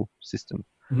digital system.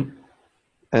 Mm-hmm.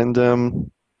 And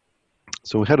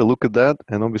so we had a look at that.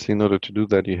 And obviously, in order to do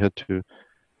that, you had to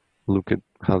look at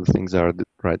how the things are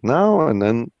right now, and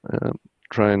then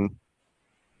try and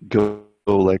go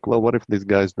like, well, what if these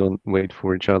guys don't wait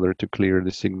for each other to clear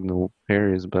the signal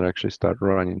areas, but actually start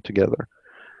running together?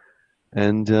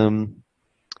 And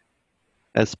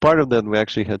as part of that, we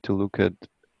actually had to look at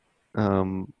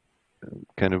um,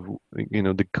 kind of,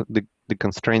 the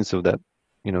constraints of that.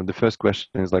 The first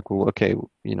question is like, well, okay,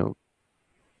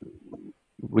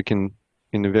 we can,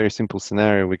 in a very simple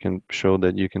scenario, we can show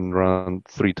that you can run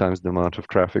 3 times the amount of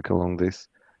traffic along this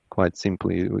quite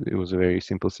simply. It was a very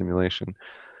simple simulation.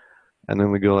 And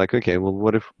then we go like, okay, well,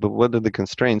 what are the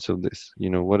constraints of this?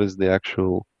 What is the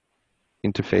actual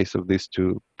interface of these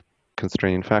two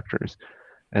constraining factors?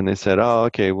 And they said, oh,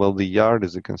 okay, well, the yard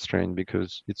is a constraint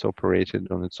because it's operated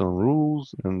on its own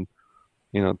rules, and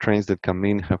trains that come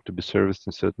in have to be serviced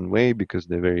in a certain way because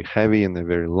they're very heavy and they're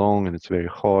very long and it's very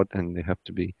hot and they have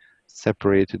to be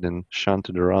separated and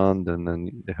shunted around, and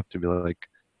then they have to be like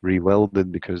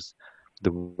re-welded because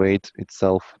the weight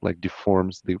itself like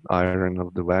deforms the iron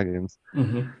of the wagons.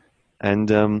 Mm-hmm.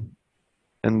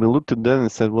 And we looked at that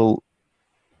and said, well,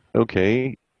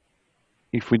 okay,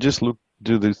 if we just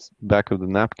do this back of the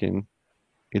napkin,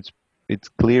 it's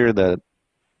clear that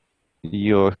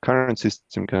your current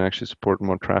system can actually support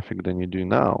more traffic than you do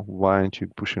now. Why aren't you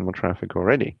pushing more traffic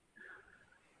already?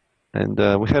 And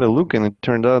we had a look, and it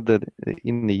turned out that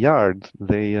in the yard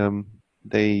they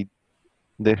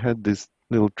they had these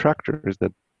little tractors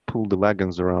that pull the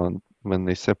wagons around when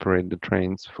they separate the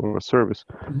trains for service.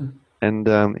 Mm-hmm. And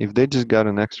if they just got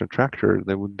an extra tractor,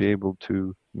 they would be able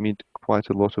to meet quite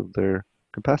a lot of their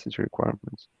capacity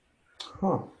requirements.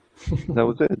 Huh. That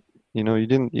was it. You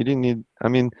didn't need. I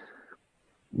mean,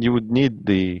 you would need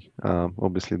the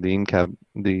obviously the in-cab,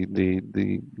 the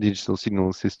digital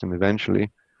signal system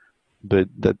eventually, but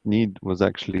that need was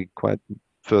actually quite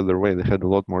further away. They had a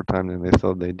lot more time than they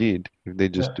thought they did if they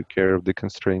just Yeah, took care of the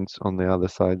constraints on the other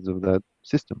sides of that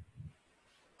system.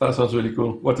 that sounds really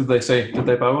cool. What did they say? Did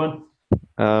they buy one?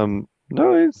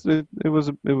 No, it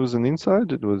was an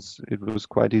insight. It was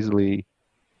quite easily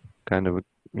kind of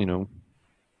you know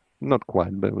not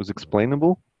quite, but it was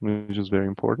explainable, which was very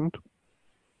important.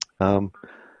 Um,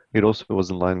 it also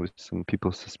was in line with some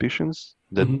people's suspicions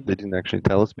that Mm-hmm. they didn't actually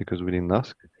tell us because we didn't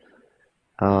ask.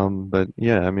 But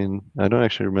yeah, I mean, I don't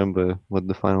actually remember what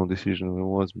the final decision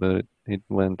was, but it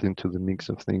went into the mix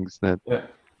of things that Yeah,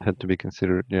 had to be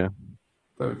considered. Yeah.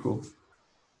 very cool.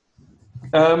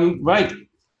 Right.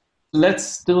 Let's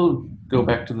still go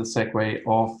back to the segue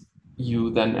of you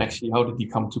then actually. How did you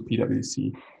come to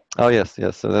PwC? Oh yes,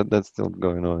 yes. So that's still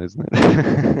going on, isn't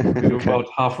You're it? about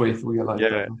halfway through your life Yeah.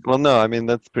 then. Well, no, I mean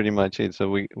that's pretty much it. So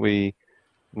we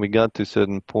got to a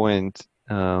certain point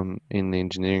in the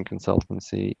engineering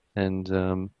consultancy, and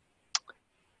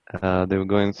they were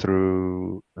going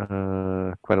through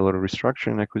quite a lot of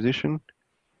restructuring acquisition,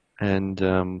 and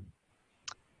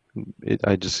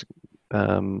I just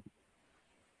um,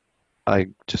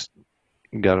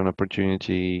 got an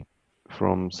opportunity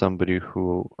from somebody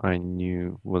who I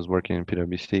knew was working in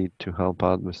PwC to help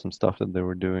out with some stuff that they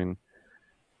were doing,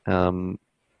 um,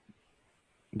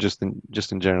 just in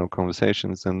general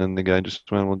conversations. And then the guy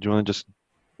just went, "Well, do you want to just,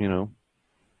 you know,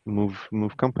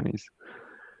 move companies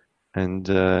and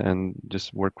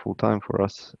just work full time for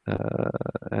us?"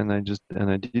 And I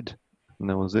did, and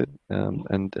that was it.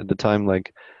 And at the time,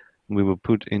 like we were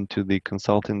put into the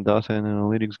consulting data and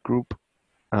analytics group.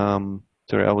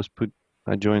 Sorry,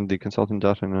 I joined the consulting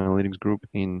data and analytics group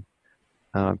in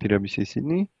PwC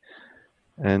Sydney,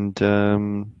 and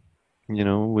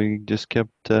we just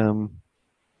kept we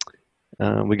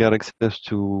got access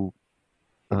to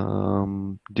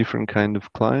different kind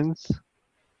of clients.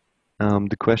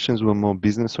 The questions were more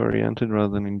business oriented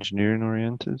rather than engineering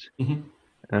oriented,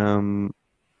 Mm-hmm. um,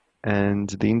 and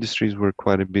the industries were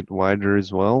quite a bit wider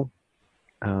as well.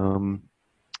 Um,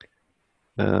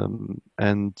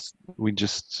 and we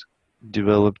just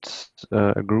developed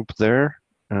a group there.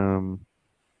 Um,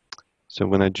 so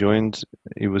when I joined,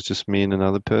 it was just me and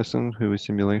another person who was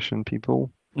simulation people,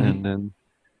 Mm-hmm. and then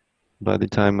by the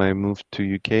time I moved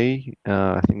to UK,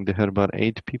 I think they had about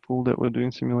 8 people that were doing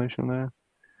simulation there.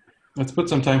 Let's put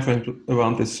some time frame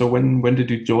around this. So when did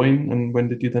you join, and when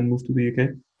did you then move to the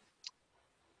UK?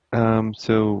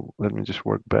 So let me just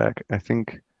work back. I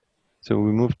think so.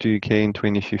 We moved to UK in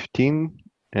 2015,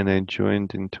 and I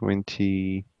joined in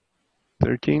 2013.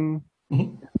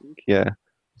 Mm-hmm. Yeah.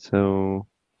 So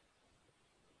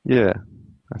yeah,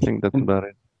 I think that's And about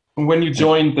it. when you And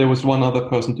joined, there was one other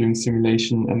person doing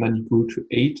simulation, and then you grew to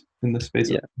 8 in the space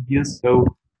of yeah. 2 years. So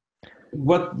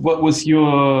what was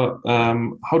your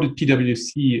how did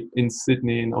PwC in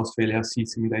Sydney in Australia see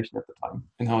simulation at the time,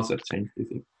 and how has that changed, do you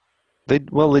think? They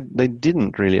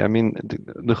didn't really. I mean,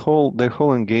 their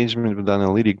whole engagement with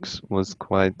analytics was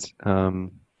quite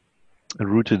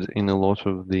rooted in a lot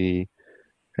of the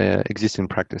existing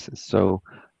practices. So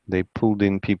they pulled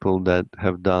in people that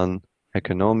have done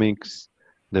economics,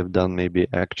 they've done maybe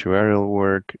actuarial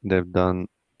work, they've done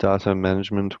data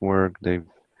management work, they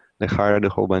hired a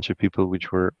whole bunch of people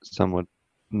which were somewhat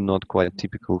not quite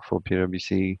typical for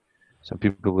PwC. So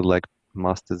people with like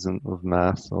masters of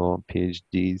math or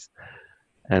PhDs,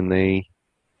 and they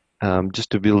just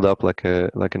to build up like an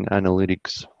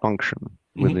analytics function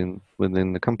Mm-hmm.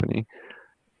 within the company,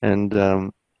 and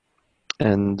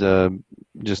and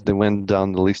just they went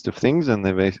down the list of things, and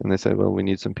they said, well, we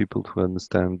need some people who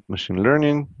understand machine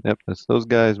learning. Yep, that's those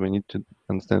guys. We need to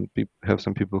have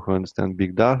some people who understand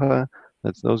big data.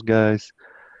 That's those guys.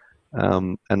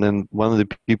 And then one of the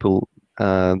people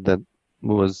that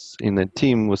was in the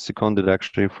team was seconded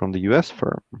actually from the US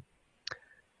firm.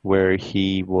 where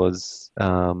he was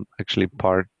actually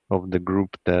part of the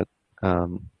group that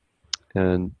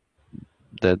and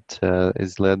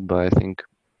is led by, I think,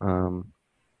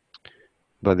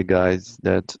 by the guys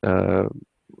that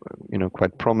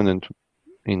quite prominent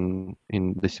in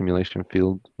the simulation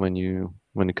field when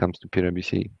it comes to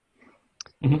PwC.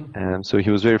 Mm-hmm. And so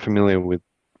he was very familiar with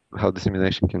how the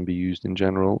simulation can be used in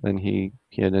general, and he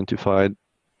identified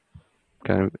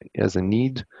kind of as a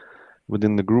need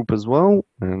within the group as well,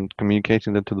 and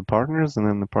communicating that to the partners, and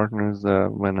then the partners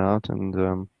went out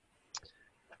and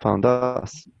found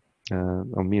us,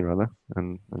 or me rather,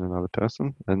 and another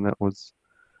person, and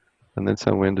that's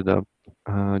how we ended up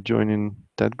joining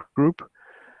that group.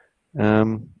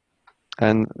 And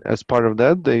as part of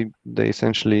that, they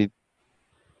essentially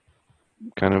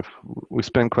we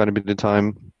spent quite a bit of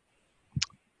time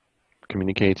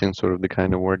communicating sort of the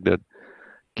kind of work that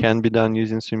can be done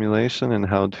using simulation and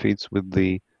how it fits with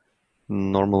the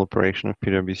normal operation of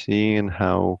PwC and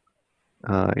how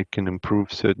it can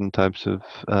improve certain types of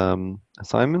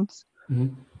assignments.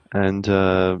 Mm-hmm. And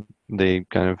they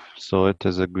kind of saw it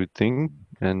as a good thing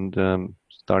and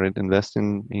started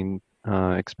investing in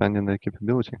expanding their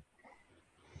capability.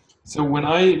 So when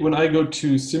I go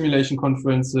to simulation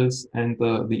conferences and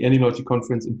the Anylogy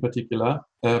conference in particular,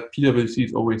 PwC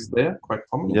is always there quite Yep.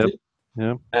 prominently.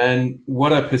 Yeah. And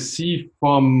what I perceive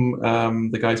from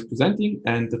the guys presenting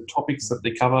and the topics that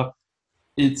they cover,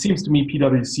 it seems to me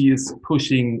PwC is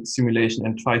pushing simulation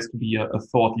and tries to be a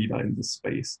thought leader in this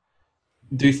space.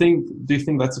 Do you think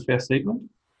that's a fair statement?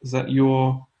 Is that do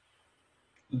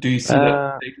you see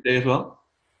that day to day as well?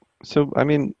 So, I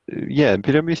mean, yeah,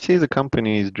 PwC as a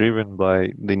company is driven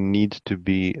by the need to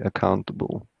be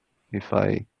accountable.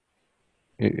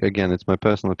 Again, it's my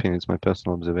personal opinion, it's my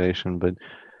personal observation, but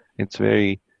it's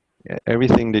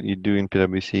everything that you do in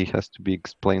PwC has to be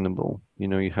explainable.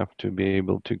 You have to be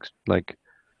able to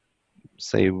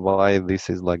say why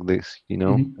this is like this.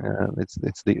 Mm-hmm.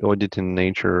 It's the auditing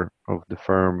nature of the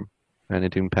firm, and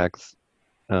it impacts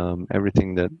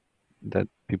everything that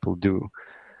people do.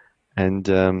 And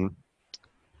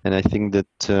I think that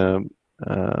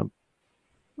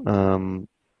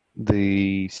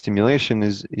the simulation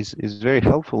is very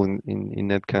helpful in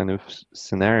that kind of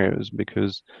scenarios,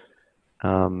 because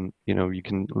you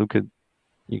can look at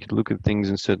things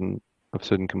of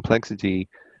certain complexity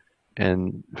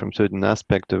and from certain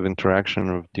aspect of interaction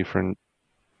of different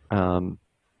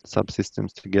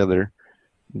subsystems together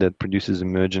that produces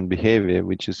emergent behavior,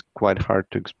 which is quite hard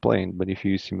to explain. But if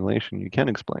you use simulation, you can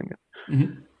explain it.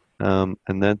 Mm-hmm.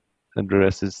 And that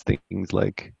addresses things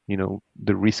like,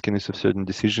 the riskiness of certain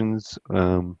decisions,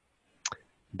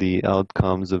 the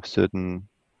outcomes of certain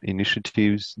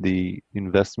initiatives, the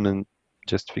investment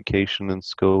justification and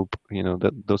scope,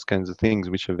 those kinds of things,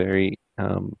 which are very,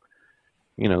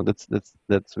 that's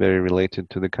very related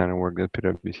to the kind of work that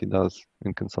PwC does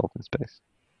in consulting space.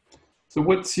 So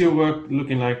what's your work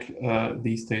looking like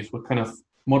these days? What kind of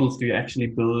models do you actually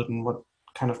build, and what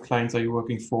kind of clients are you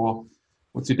working for?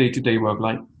 What's your day-to-day work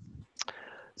like?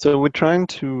 So we're trying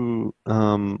to.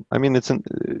 I mean, it's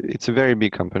a very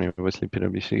big company, obviously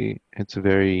PwC. It's a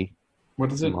very.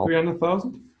 What is it?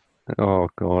 300,000? Oh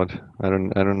God, I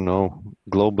don't know.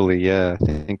 Globally, yeah, I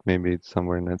think maybe it's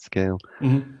somewhere in that scale.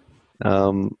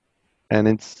 Mm-hmm. And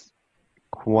it's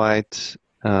quite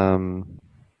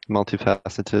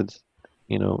multifaceted,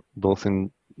 both in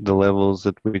the levels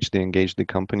at which they engage the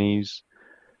companies,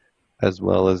 as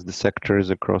well as the sectors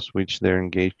across which they're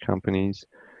engaged companies.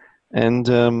 And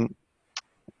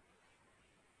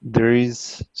there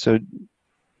is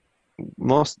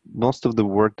most of the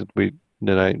work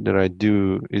that I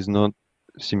do is not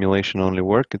simulation only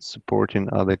work. It's supporting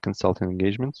other consulting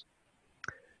engagements.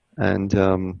 And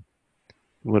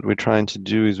what we're trying to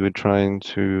do is we're trying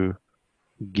to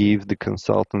give the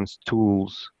consultants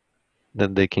tools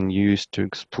that they can use to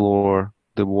explore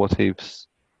the what ifs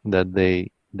that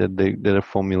are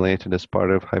formulated as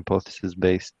part of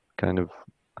hypothesis-based kind of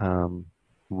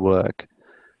work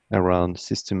around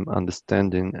system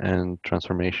understanding and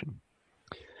transformation.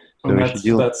 So And if you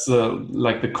deal, that's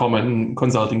like the common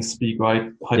consulting speak,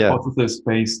 right? yeah,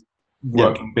 Hypothesis-based yeah,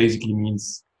 working basically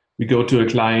means we go to a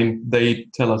client, they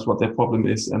tell us what their problem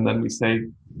is, and then we say,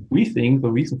 we think the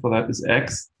reason for that is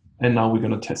X, and now we're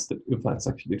going to test it if that's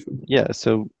actually true. yeah.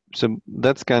 So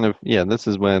that's kind of, yeah. This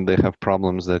is when they have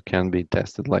problems that can be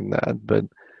tested like that. But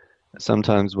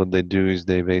sometimes what they do is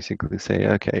they basically say,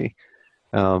 okay,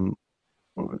 um,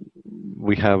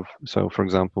 so for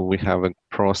example, we have a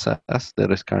process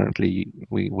that is currently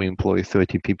we employ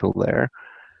 30 people there.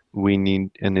 We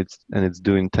need, and it's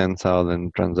doing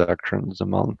 10,000 transactions a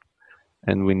month,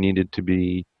 and we need it to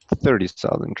be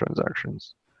 30,000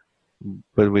 transactions,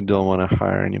 but we don't want to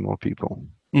hire any more people,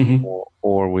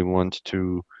 or we want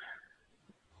to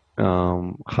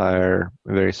hire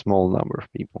a very small number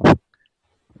of people.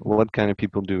 What kind of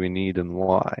people do we need and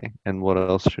why? And what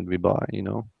else should we buy, you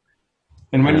know?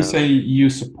 And when you say you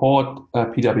support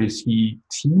PwC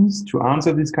teams to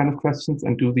answer these kind of questions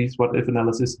and do these what if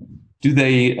analysis, do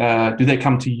they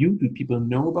come to you? Do people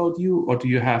know about you, or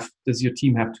does your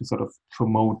team have to sort of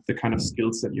promote the kind of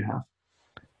skills that you have?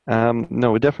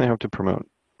 No, we definitely have to promote.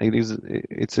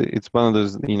 It's one of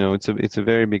those, you know, it's a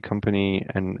very big company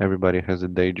and everybody has a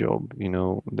day job, you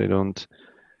know.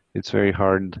 It's very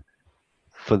hard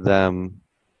for them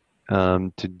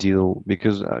to deal,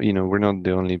 because you know, we're not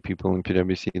the only people in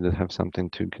PwC that have something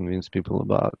to convince people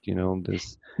about, you know.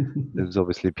 There's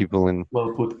obviously people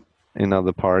Well put. in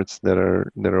other parts that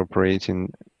are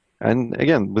operating, and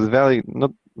again, with valid,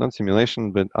 not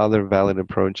simulation, but other valid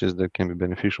approaches that can be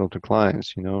beneficial to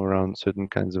clients, you know, around certain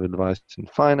kinds of advice in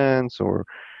finance or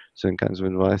certain kinds of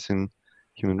advice in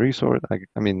human resource.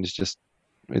 I mean, it's just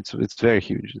it's very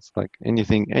huge. It's like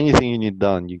anything you need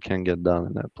done, you can get done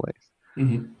in that place.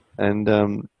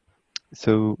 And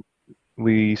so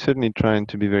we certainly trying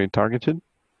to be very targeted.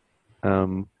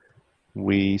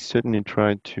 We certainly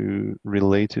try to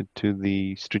relate it to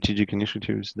the strategic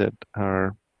initiatives that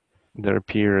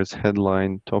appear as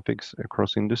headline topics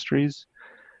across industries.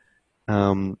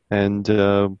 And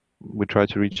we try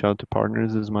to reach out to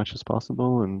partners as much as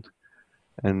possible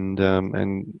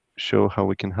and show how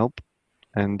we can help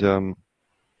and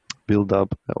build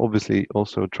up. Obviously,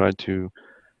 also try to,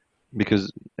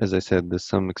 because as I said, there's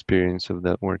some experience of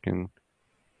that work in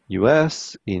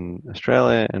US, in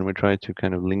Australia, and we try to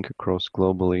kind of link across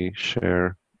globally,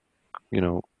 share, you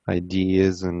know,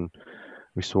 ideas and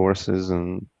resources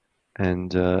and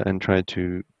try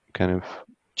to kind of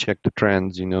check the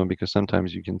trends, you know, because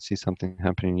sometimes you can see something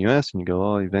happening in the US and you go,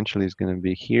 oh, eventually it's going to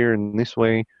be here in this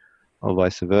way, or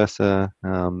vice versa.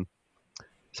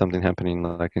 Something happening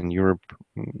like in Europe,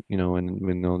 you know, and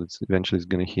we know that eventually it's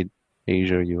going to hit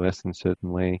Asia, US in a certain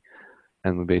way.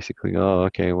 And we basically go, oh,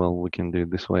 okay, well, we can do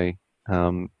it this way.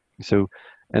 But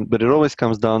it always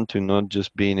comes down to not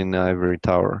just being in the ivory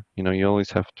tower. You know, you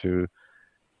always have to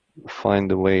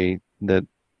find a way that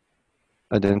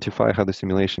identify how the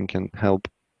simulation can help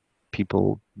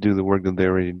people do the work that they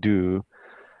already do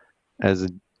as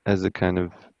a kind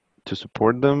of to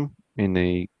support them in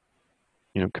a,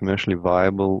 you know, commercially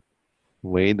viable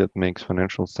way that makes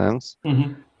financial sense,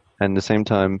 and at the same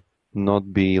time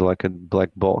not be like a black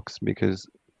box, because,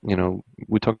 you know,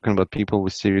 we're talking about people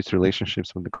with serious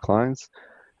relationships with the clients,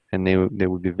 and they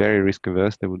would be very risk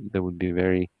averse. They would be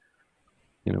very,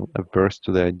 you know, averse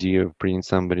to the idea of bringing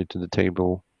somebody to the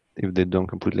table if they don't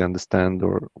completely understand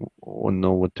or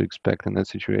know what to expect in that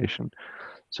situation.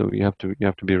 So you have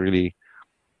to be really,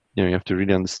 you know, you have to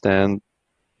really understand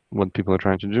what people are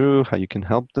trying to do, how you can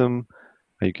help them,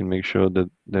 how you can make sure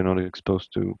that they're not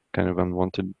exposed to kind of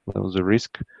unwanted levels of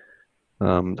risk,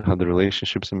 how the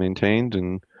relationships are maintained,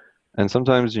 and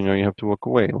sometimes, you know, you have to walk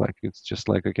away. Like, it's just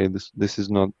like, okay, this is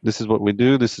what we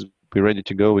do. We're ready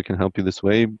to go. We can help you this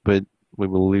way, but we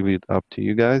will leave it up to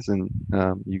you guys, and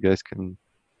you guys can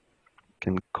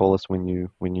call us when you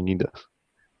need us.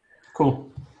 Cool.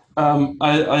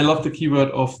 I love the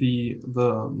keyword of the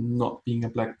not being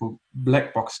a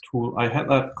black box tool. I had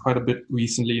that quite a bit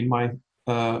recently in my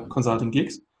consulting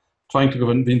gigs, trying to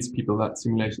convince people that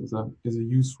simulation is a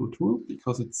useful tool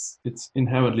because it's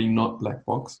inherently not black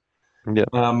box. Yeah.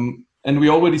 And we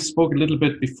already spoke a little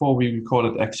bit before we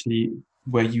recorded, actually,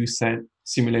 where you said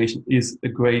simulation is a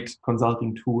great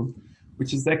consulting tool,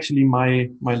 which is actually my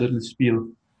little spiel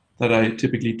that I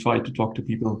typically try to talk to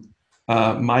people.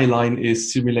 My line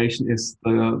is simulation is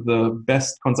the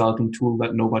best consulting tool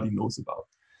that nobody knows about.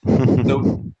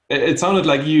 So it sounded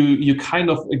like you kind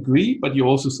of agree, but you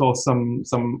also saw some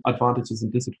advantages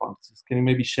and disadvantages. Can you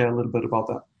maybe share a little bit about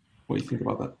that? What do you think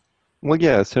about that? Well,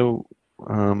 yeah. So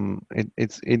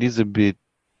it is a bit.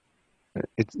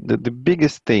 It's the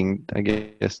biggest thing, I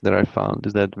guess, that I found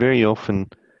is that very often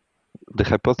the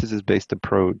hypothesis-based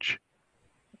approach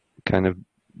kind of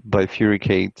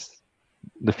bifurcates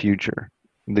the future.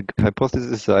 The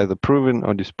hypothesis is either proven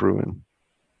or disproven.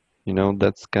 You know,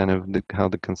 that's kind of how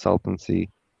the consultancy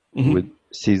would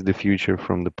sees the future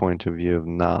from the point of view of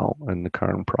now and the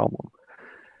current problem.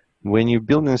 When you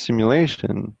build a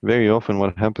simulation, very often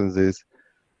what happens is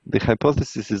the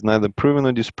hypothesis is neither proven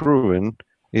or disproven.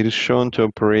 It is shown to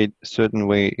operate a certain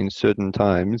way in certain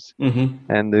times,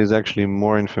 and there's actually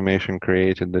more information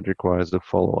created that requires a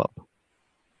follow-up.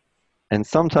 And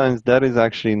sometimes that is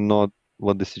actually not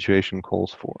what the situation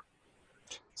calls for.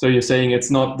 So you're saying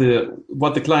it's not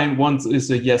what the client wants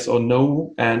is a yes or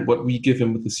no, and what we give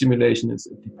him with the simulation is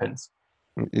it depends.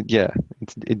 Yeah,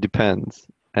 it depends,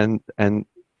 and and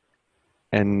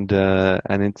and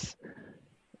it's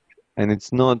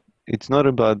not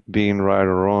about being right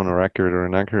or wrong or accurate or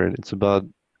inaccurate. It's about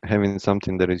having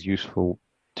something that is useful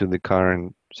to the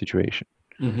current situation,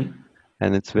 Mm-hmm.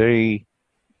 and it's very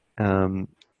um,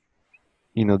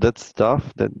 that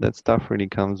stuff really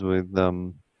comes with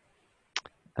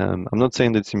I'm not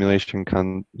saying that simulation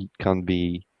can't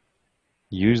be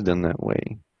used in that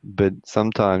way, but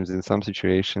sometimes in some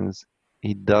situations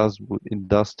it does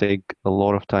take a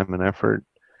lot of time and effort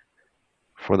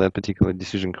for that particular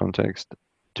decision context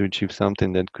to achieve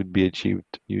something that could be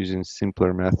achieved using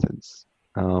simpler methods,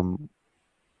 um,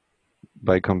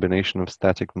 by combination of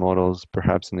static models,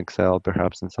 perhaps in Excel,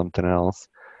 perhaps in something else,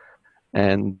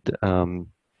 and kind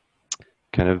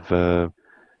of uh,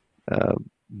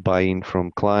 buy-in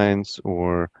from clients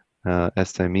or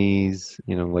SMEs,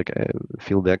 like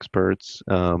field experts,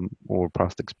 or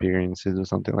past experiences or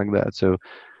something like that. So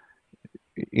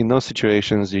in those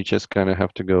situations, you just kind of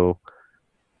have to go.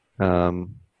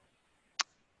 Um,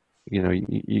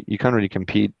 you can't really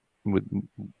compete with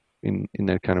in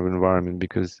that kind of environment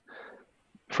because,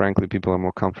 frankly, people are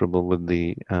more comfortable with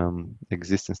the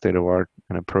existing state of art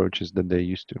and approaches that they're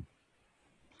used to.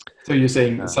 So you're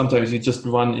saying Uh, sometimes you just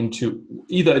run into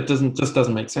either it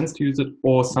doesn't make sense to use it,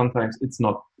 or sometimes it's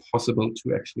not possible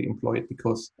to actually employ it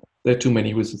because there are too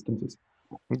many resistances.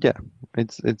 yeah,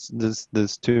 it's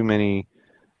there's too many.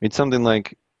 It's something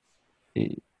like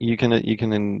you can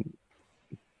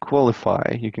qualify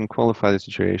the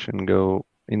situation and go,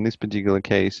 in this particular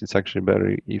case, it's actually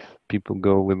better if people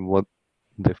go with what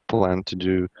they've planned to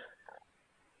do,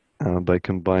 by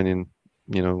combining,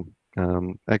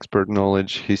 expert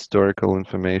knowledge, historical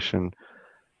information,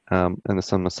 and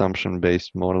some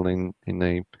assumption-based modeling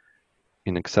in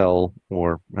Excel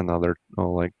or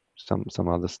like some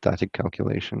other static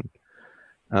calculation.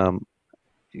 Um,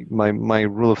 my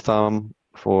rule of thumb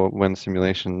for when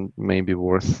simulation may be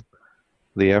worth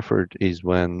the effort is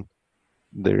when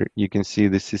there you can see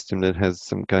the system that has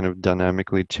some kind of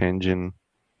dynamically changing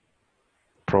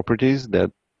properties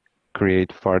that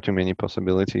create far too many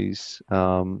possibilities,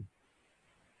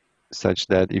 such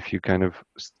that if you kind of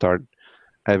start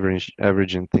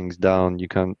averaging things down, you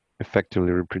can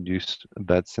effectively reproduce a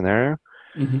bad scenario,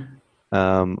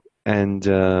 Mm-hmm. and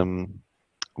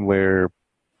where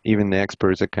even the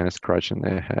experts are kind of scratching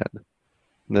their head.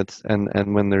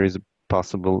 And when there is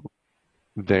a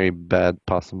very bad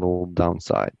possible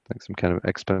downside, like some kind of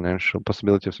exponential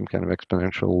possibility of some kind of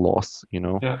exponential loss,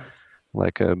 Yeah,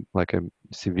 like a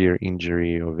severe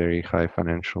injury or very high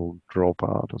financial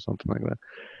dropout or something like that.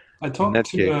 I In talked that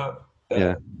to case,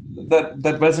 yeah.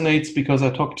 that resonates because I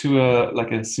talked to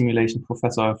a simulation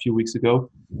professor a few weeks ago,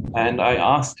 and I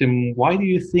asked him, why do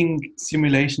you think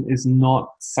simulation is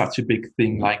not such a big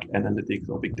thing like analytics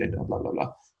or big data, blah blah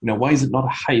blah. Why is it not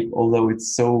a hype, although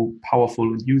it's so powerful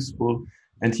and useful?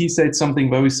 And he said something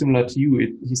very similar to you.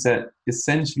 He said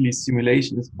essentially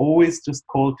simulation is always just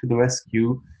called to the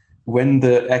rescue when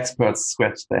the experts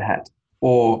scratch their head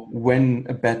or when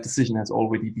a bad decision has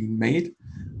already been made,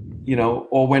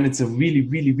 or when it's a really,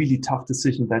 really, really tough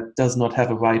decision that does not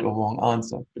have a right or wrong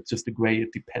answer, but just a gray,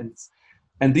 it depends.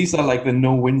 And these are like the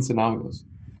no-win scenarios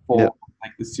Yeah, for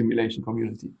like the simulation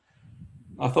community.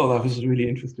 I thought that was a really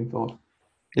interesting thought.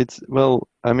 well,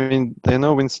 I mean, there are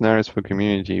no win scenarios for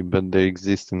community, but they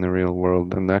exist in the real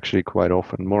world, and actually quite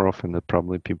often, more often than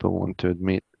probably people want to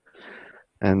admit.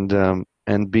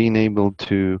 And being able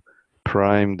to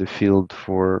prime the field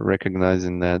for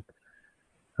recognizing that,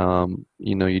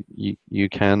 you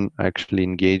can actually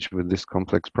engage with this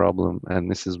complex problem, and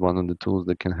this is one of the tools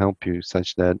that can help you,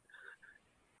 such that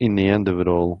in the end of it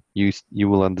all, you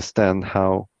will understand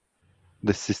how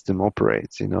the system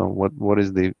operates. What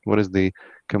is the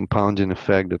compounding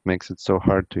effect that makes it so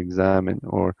hard to examine,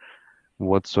 or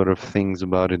what sort of things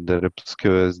about it that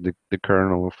obscures the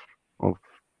kernel of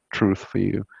truth for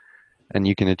you, and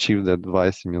you can achieve that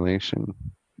via simulation.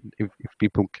 If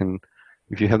people can,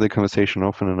 if you have the conversation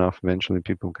often enough, eventually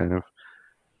people kind of,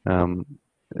 um,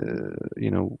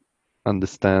 you know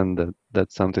understand that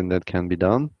that's something that can be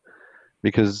done,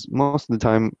 because most of the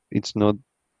time it's not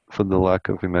for the lack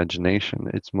of imagination.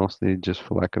 It's mostly just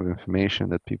for lack of information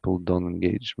that people don't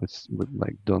engage with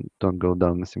like don't go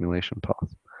down the simulation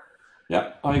path.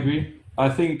 Yeah, I agree. I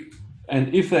think,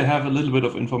 and if they have a little bit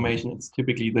of information, it's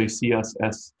typically they see us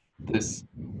as this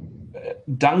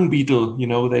dung beetle.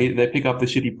 They pick up the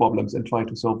shitty problems and try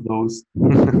to solve those.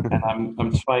 And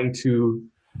I'm trying to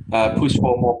push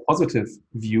for a more positive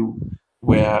view.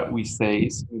 where we say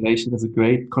simulation is a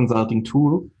great consulting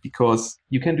tool because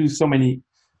you can do so many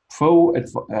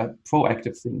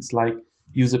proactive things like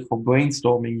use it for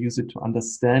brainstorming, use it to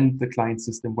understand the client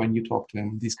system when you talk to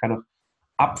him. These kind of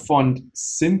upfront,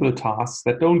 simple tasks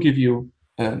that don't give you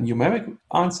a numeric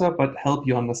answer but help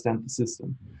you understand the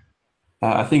system.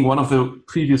 I think one of the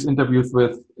previous interviews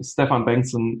with Stefan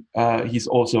Bengtsson, he's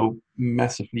also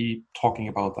massively talking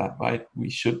about that, right?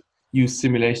 We should use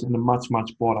simulation in a much,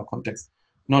 much broader context,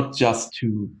 not just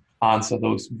to answer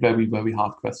those very, very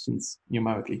hard questions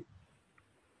numerically.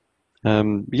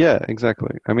 Yeah,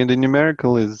 exactly. I mean, the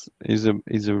numerical is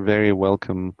a very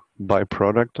welcome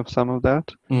byproduct of some of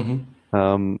that.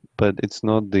 But it's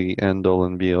not the end all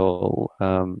and be all.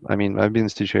 I mean, I've been in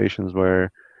situations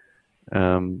where,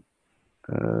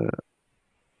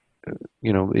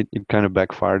 it kind of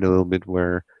backfired a little bit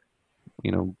where,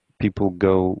 people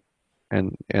go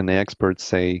and the experts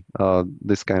say,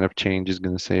 this kind of change is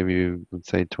going to save you, let's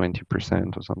say,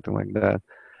 20% or something like that.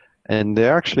 And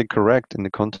they're actually correct in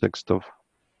the context of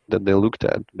that they looked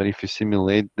at. But if you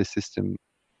simulate the system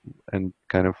and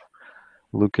kind of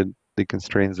look at the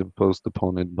constraints imposed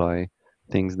upon it by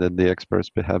things that the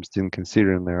experts perhaps didn't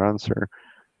consider in their answer,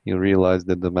 you'll realize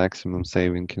that the maximum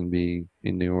saving can be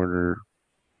in the order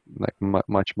like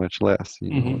much less,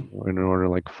 in an order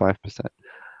like 5%.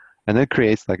 And that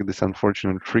creates like this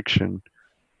unfortunate friction,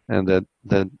 and that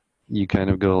you kind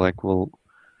of go like, well,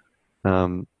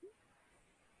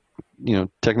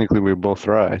 technically we're both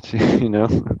right,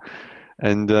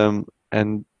 and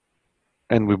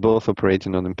we're both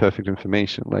operating on imperfect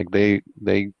information. Like they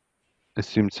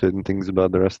assumed certain things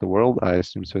about the rest of the world. I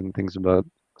assume certain things about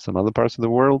some other parts of the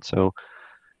world. So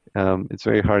it's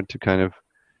very hard to kind of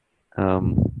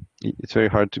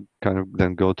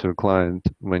then go to a client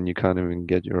when you can't even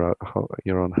get your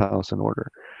own house in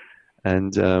order,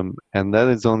 and that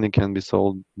is only can be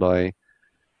solved by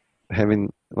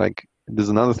having like. There's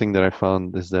another thing that I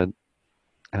found is that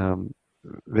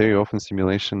very often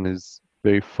simulation is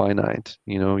very finite.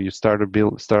 You start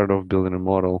off building a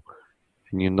model,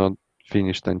 and you're not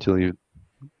finished until it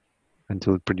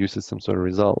produces some sort of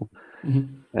result.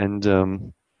 And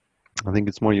I think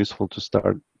it's more useful to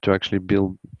start to actually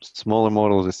build smaller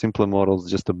models or simpler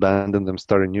models, just abandon them,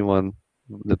 start a new one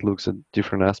that looks at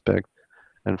different aspect,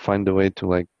 and find a way to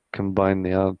like combine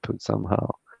the output somehow.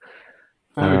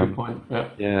 Very good point.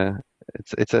 Yeah,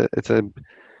 it's a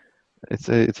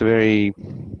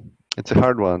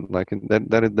hard one. Like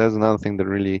that's another thing that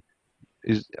really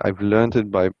is. I've learned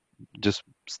it by just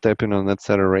stepping on that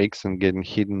set of rakes and getting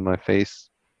hit in my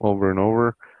face over and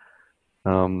over.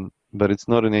 But it's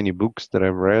not in any books that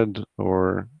I've read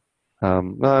or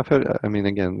no, I've heard. I mean,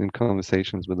 again, in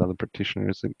conversations with other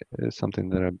practitioners, it's something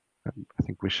that I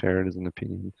think we shared as an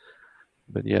opinion.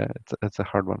 But yeah, it's a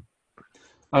hard one.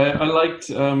 I liked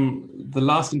the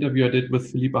last interview I did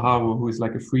with Felipe Haro, who is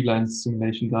like a freelance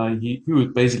simulation guy. He was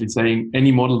basically saying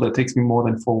any model that takes me more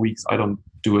than 4 weeks, I don't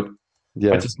do it.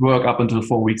 Yeah. I just work up until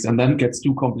 4 weeks, and then it gets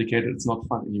too complicated. It's not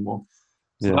fun anymore.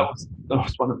 So yeah. that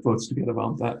was one approach to get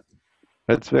around that.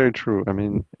 That's very true. I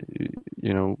mean,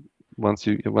 once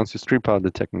you strip out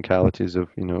the technicalities of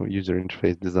user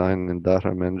interface design and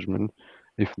data management,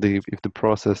 if the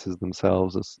processes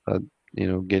themselves are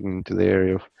getting into the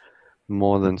area of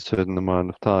more than a certain amount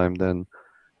of time, then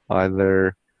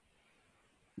either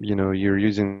you're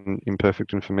using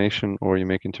imperfect information, or you're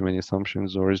making too many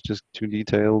assumptions, or it's just too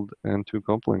detailed and too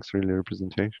complex, really,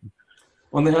 representation.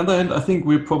 On the other hand, I think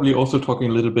we're probably also talking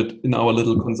a little bit in our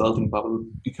little consulting bubble,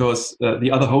 because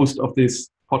the other host of this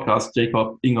podcast,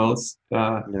 Jacob Ingels,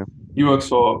 he works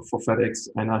for FedEx,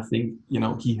 and I think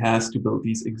he has to build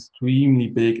these extremely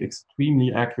big,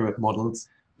 extremely accurate models,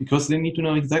 because they need to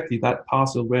know exactly that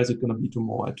parcel, where is it going to be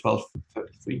tomorrow at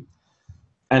 12:33.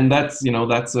 And that's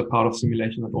a part of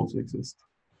simulation that also exists.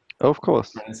 Of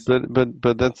course,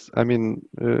 but that's, I mean,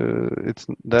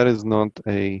 that is not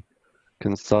a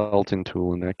consulting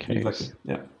tool in that case.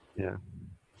 Exactly. Yeah.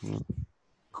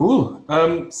 Cool.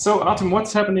 So Artem,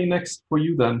 what's happening next for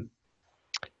you then?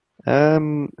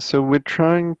 So we're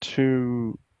trying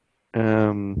to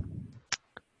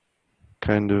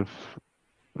kind of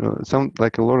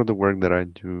like a lot of the work that I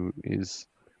do is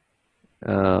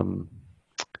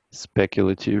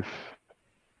speculative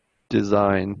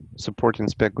design, supporting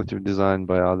speculative design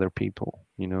by other people,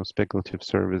 speculative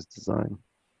service design.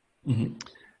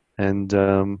 And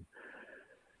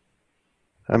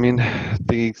I mean,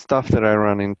 the stuff that I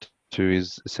run into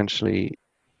is essentially,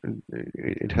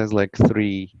 it has like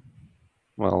three,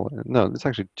 well, no, it's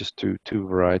actually just two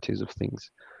varieties of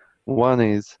things. One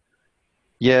is,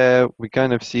 yeah, we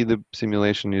kind of see the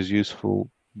simulation is useful,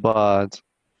 but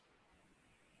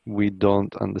we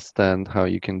don't understand how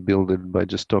you can build it by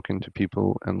just talking to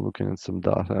people and looking at some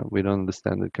data. We don't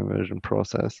understand the conversion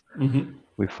process. Mm-hmm.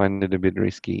 We find it a bit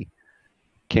risky.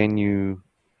 Can you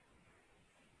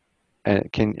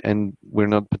and we're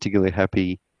not particularly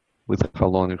happy with how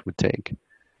long it would take.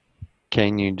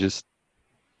 Can you just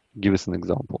give us an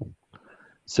example?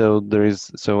 So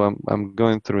I'm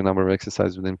going through a number of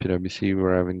exercises within PwC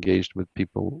where I've engaged with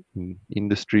people in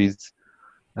industries,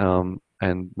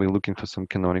 and we're looking for some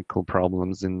canonical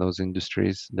problems in those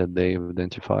industries that they've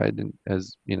identified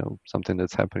as something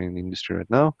that's happening in the industry right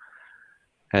now.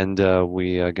 And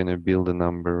we are going to build a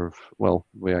number of, well,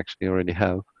 we actually already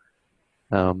have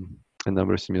a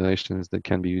number of simulations that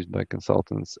can be used by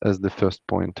consultants as the first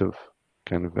point of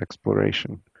kind of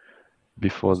exploration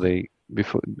before they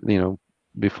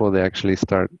before they actually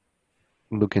start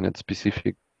looking at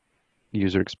specific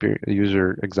user experience,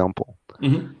 user example.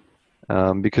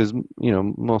 Mm-hmm. Because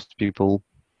most people,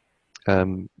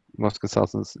 most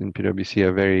consultants in PwC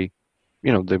are very,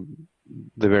 they're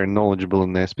very knowledgeable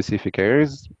in their specific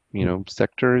areas,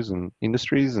 sectors and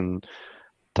industries and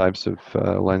types of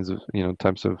lines of,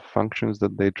 types of functions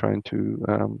that they're trying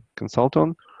to consult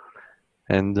on,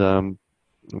 and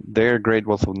they're a great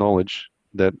wealth of knowledge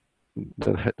that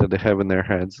they have in their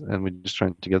heads, and we're just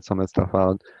trying to get some of that stuff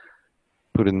out,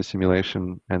 put in the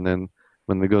simulation, and then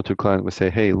when we go to a client, we say,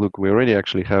 hey, look, we already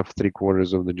actually have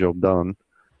 3/4 of the job done.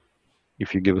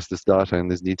 If you give us this data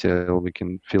and this detail, we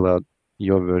can fill out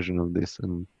your version of this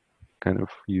and kind of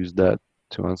use that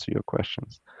to answer your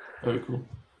questions. Very cool.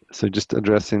 So just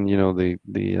addressing, the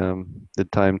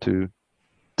time to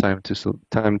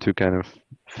kind of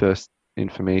first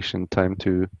information, time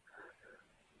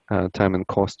and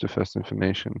cost to first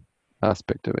information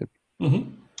aspect of it.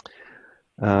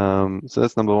 Mm-hmm. So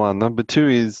that's number one. Number two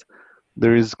is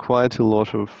there is quite a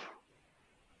lot of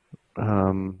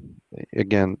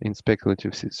again, in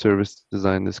speculative service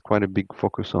design, there's quite a big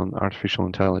focus on artificial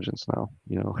intelligence now.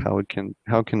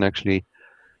 How can actually,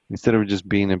 instead of just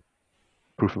being a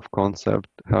proof of concept,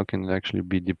 how can it actually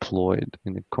be deployed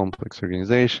in a complex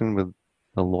organization with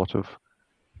a lot of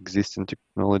existing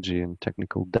technology and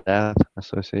technical debt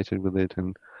associated with it,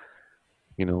 and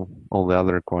all the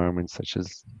other requirements such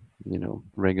as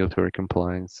regulatory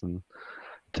compliance and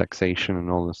taxation and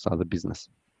all this other business.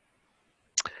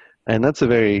 And that's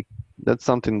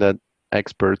something that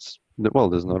experts, well,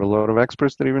 there's not a lot of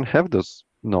experts that even have this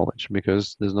knowledge,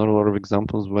 because there's not a lot of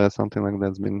examples where something like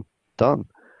that's been done.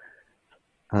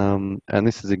 And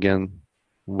this is, again,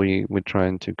 we're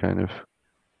trying to kind of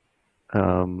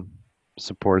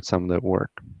support some of that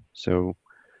work. So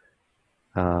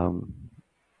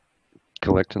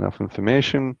collect enough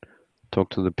information,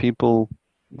 talk to the people,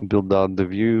 build out the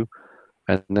view,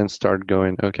 and then start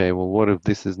going, okay, well, what if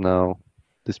this is now,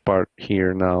 this part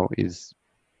here now is,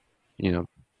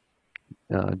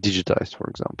 digitized, for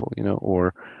example,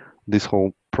 or this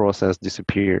whole process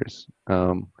disappears.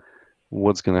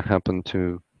 What's going to happen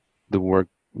to the work,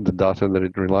 the data that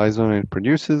it relies on, it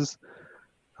produces?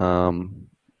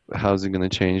 How's it going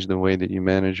to change the way that you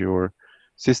manage your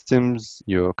systems,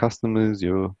 your customers,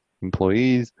 your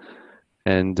employees,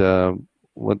 and how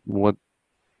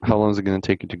long is it going to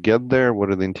take you to get there? What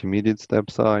are the intermediate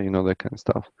steps are? That kind of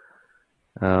stuff.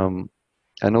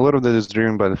 And a lot of that is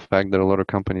driven by the fact that a lot of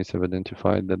companies have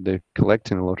identified that they're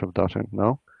collecting a lot of data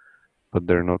now, but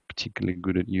they're not particularly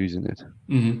good at using it.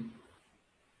 Mm-hmm.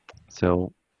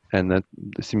 So, and that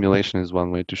the simulation is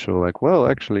one way to show, like, well,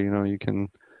 actually, you can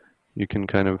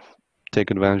kind of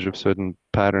take advantage of certain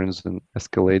patterns and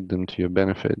escalate them to your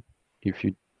benefit if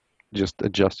you just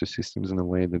adjust your systems in a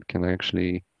way that can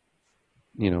actually,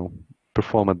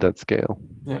 perform at that scale.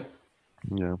 Yeah.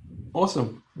 Yeah.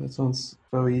 Awesome. That sounds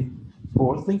very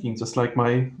forward thinking, just like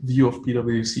my view of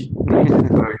PwC.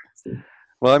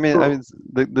 Well, I mean,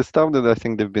 Cool. the stuff that I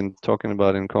think they've been talking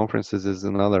about in conferences is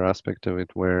another aspect of it,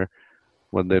 where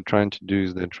what they're trying to do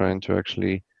is they're trying to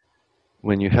actually,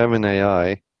 when you have an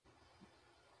AI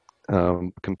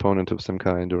component of some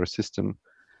kind or a system,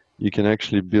 you can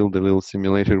actually build a little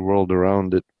simulated world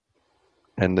around it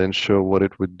and then show what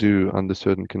it would do under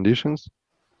certain conditions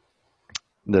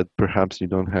that perhaps you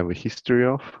don't have a history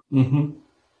of. Mm-hmm.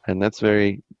 And that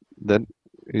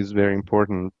is very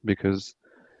important, because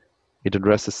it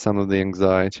addresses some of the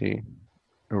anxiety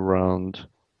around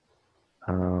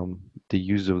the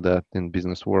use of that in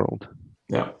business world.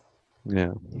 Yeah.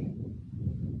 Yeah.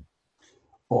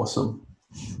 Awesome.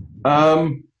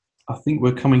 I think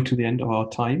we're coming to the end of our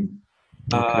time.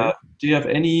 Okay. Do you have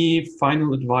any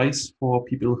final advice for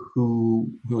people who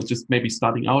are just maybe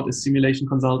starting out as simulation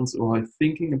consultants or are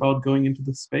thinking about going into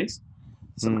this space?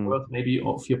 some Hmm. errors maybe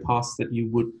of your past that you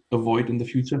would avoid in the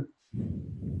future?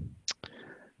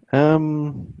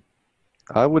 Um,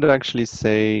 I would actually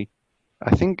say,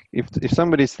 I think if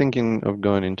somebody's thinking of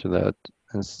going into that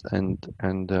and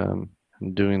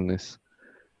doing this,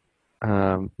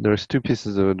 there's two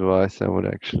pieces of advice I would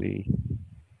actually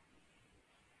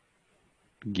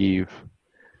give.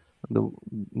 The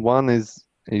one is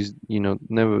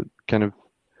never kind of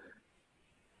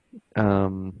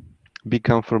um, be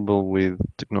comfortable with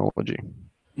technology.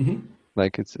 Mm-hmm.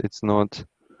 Like it's not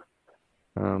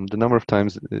the number of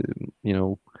times you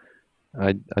know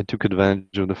I took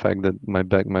advantage of the fact that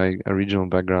my original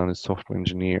background is software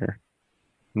engineer.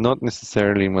 Not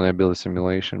necessarily when I build a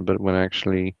simulation, but when I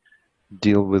actually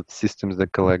deal with systems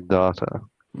that collect data.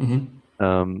 Mm-hmm.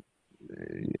 Um,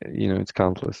 it's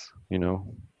countless.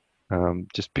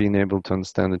 Just being able to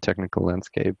understand the technical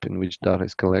landscape in which data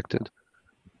is collected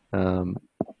um,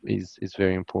 is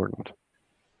very important.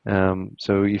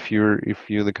 So if you're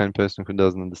the kind of person who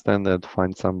doesn't understand that,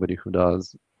 find somebody who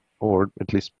does, or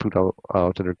at least put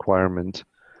out a requirement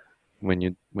when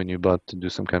you're about to do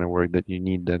some kind of work that you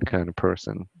need that kind of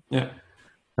person. Yeah.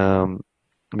 Um,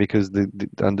 because the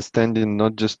understanding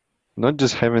not just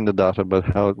having the data, but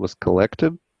how it was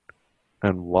collected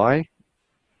and why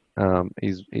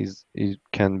is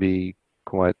can be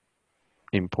quite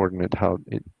important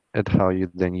at how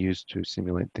you then use to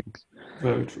simulate things.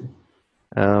 Very true.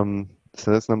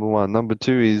 So that's number one. Number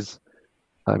two is,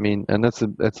 I mean, and that's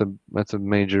a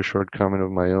major shortcoming of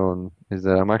my own, is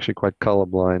that I'm actually quite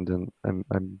colorblind and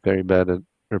I'm very bad at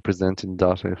representing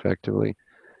data effectively.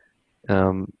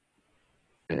 Um,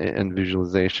 and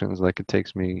visualizations. Like it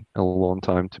takes me a long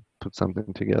time to put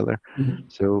something together. Mm-hmm.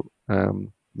 So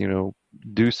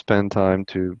do spend time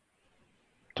to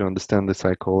understand the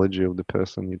psychology of the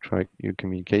person you're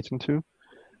communicating to,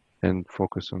 and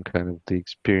focus on kind of the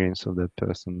experience of that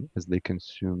person as they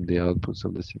consume the outputs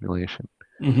of the simulation.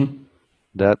 Mm-hmm.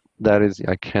 That is,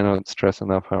 I cannot stress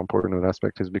enough how important that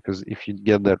aspect is, because if you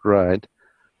get that right,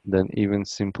 then even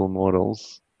simple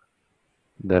models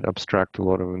that abstract a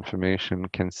lot of information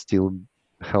can still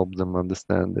help them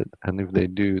understand it. And if they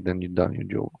do, then you've done your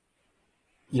job.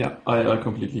 Yeah, I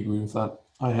completely agree with that.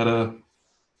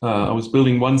 I was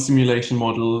building one simulation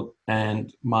model,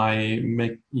 and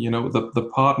the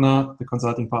partner, the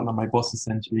consulting partner, my boss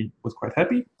essentially was quite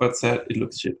happy, but said it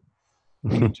looks shit.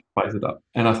 We need to spice it up.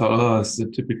 And I thought, oh, this is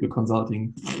a typical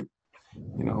consulting, just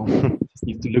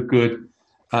needs to look good.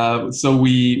 So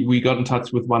we got in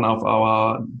touch with one of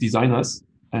our designers,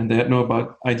 and they had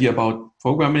no idea about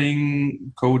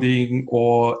programming, coding,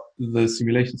 or the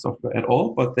simulation software at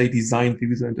all. But they designed the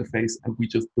user interface, and we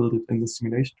just built it in the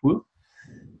simulation tool.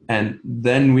 And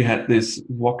then we had this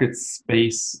Rocket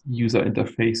Space user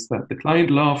interface that the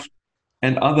client loved,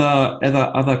 and other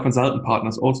consultant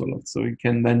partners also loved. So you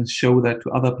can then show that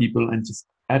to other people and just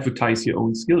advertise your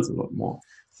own skills a lot more,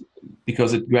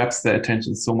 because it grabs their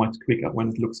attention so much quicker when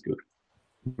it looks good.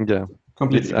 Yeah,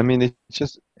 Completely. I mean,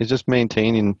 it's just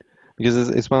maintaining, because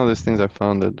it's one of those things I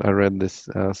found that I read this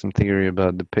some theory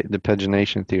about the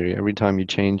pagination theory. Every time you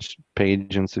change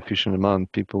page in sufficient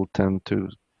amount, people tend to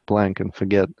blank and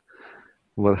forget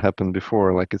what happened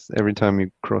before. Like it's every time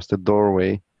you cross the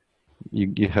doorway,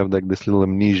 you have like this little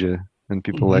amnesia, and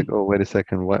people like, Mm-hmm. oh, wait a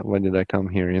second, why did I come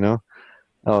here?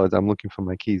 Oh, I'm looking for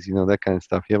my keys, that kind of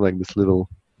stuff. You have like this little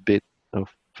bit of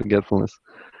forgetfulness.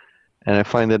 And I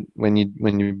find that when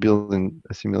you build in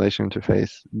a simulation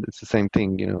interface, it's the same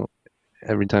thing.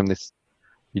 Every time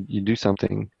you do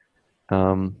something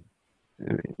um,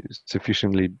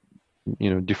 sufficiently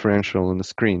differential on the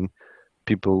screen,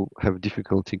 people have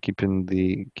difficulty keeping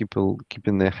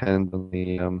their hand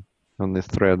on the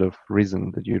thread of reason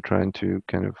that you're trying to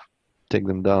kind of take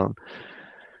them down.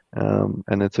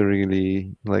 And it's a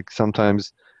really, like,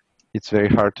 sometimes it's very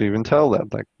hard to even tell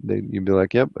that. Like you'd be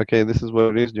like, yep, okay, this is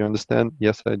what it is. Do you understand?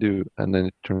 Yes, I do. And then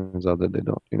it turns out that they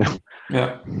don't.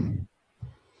 Yeah,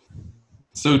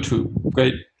 so true.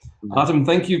 Great. Artem,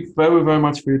 thank you very, very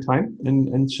much for your time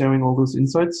and sharing all those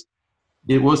insights.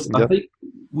 I Yep. think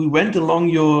we went along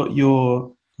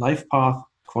your life path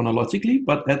chronologically,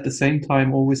 but at the same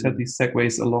time always had these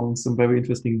segues along some very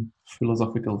interesting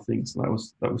philosophical things. That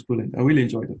was brilliant. I really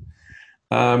enjoyed it.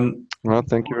 Well,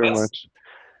 thank you very Yes. much.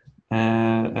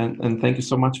 And thank you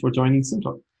so much for joining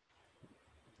SimTalk.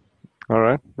 All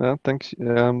right. Well, thanks.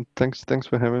 Thanks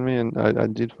for having me, and I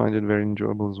did find it very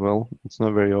enjoyable as well. It's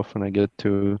not very often I get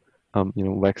to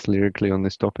wax lyrically on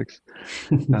these topics.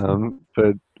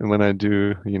 But when I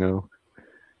do,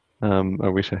 I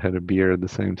wish I had a beer at the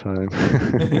same time.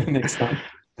 Next time.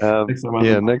 Next time,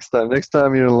 Yeah, Artem. next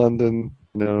time you're in London,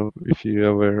 if you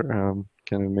ever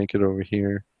can make it over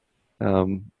here,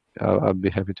 I'll be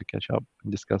happy to catch up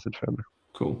and discuss it further.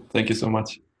 Cool. Thank you so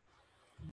much.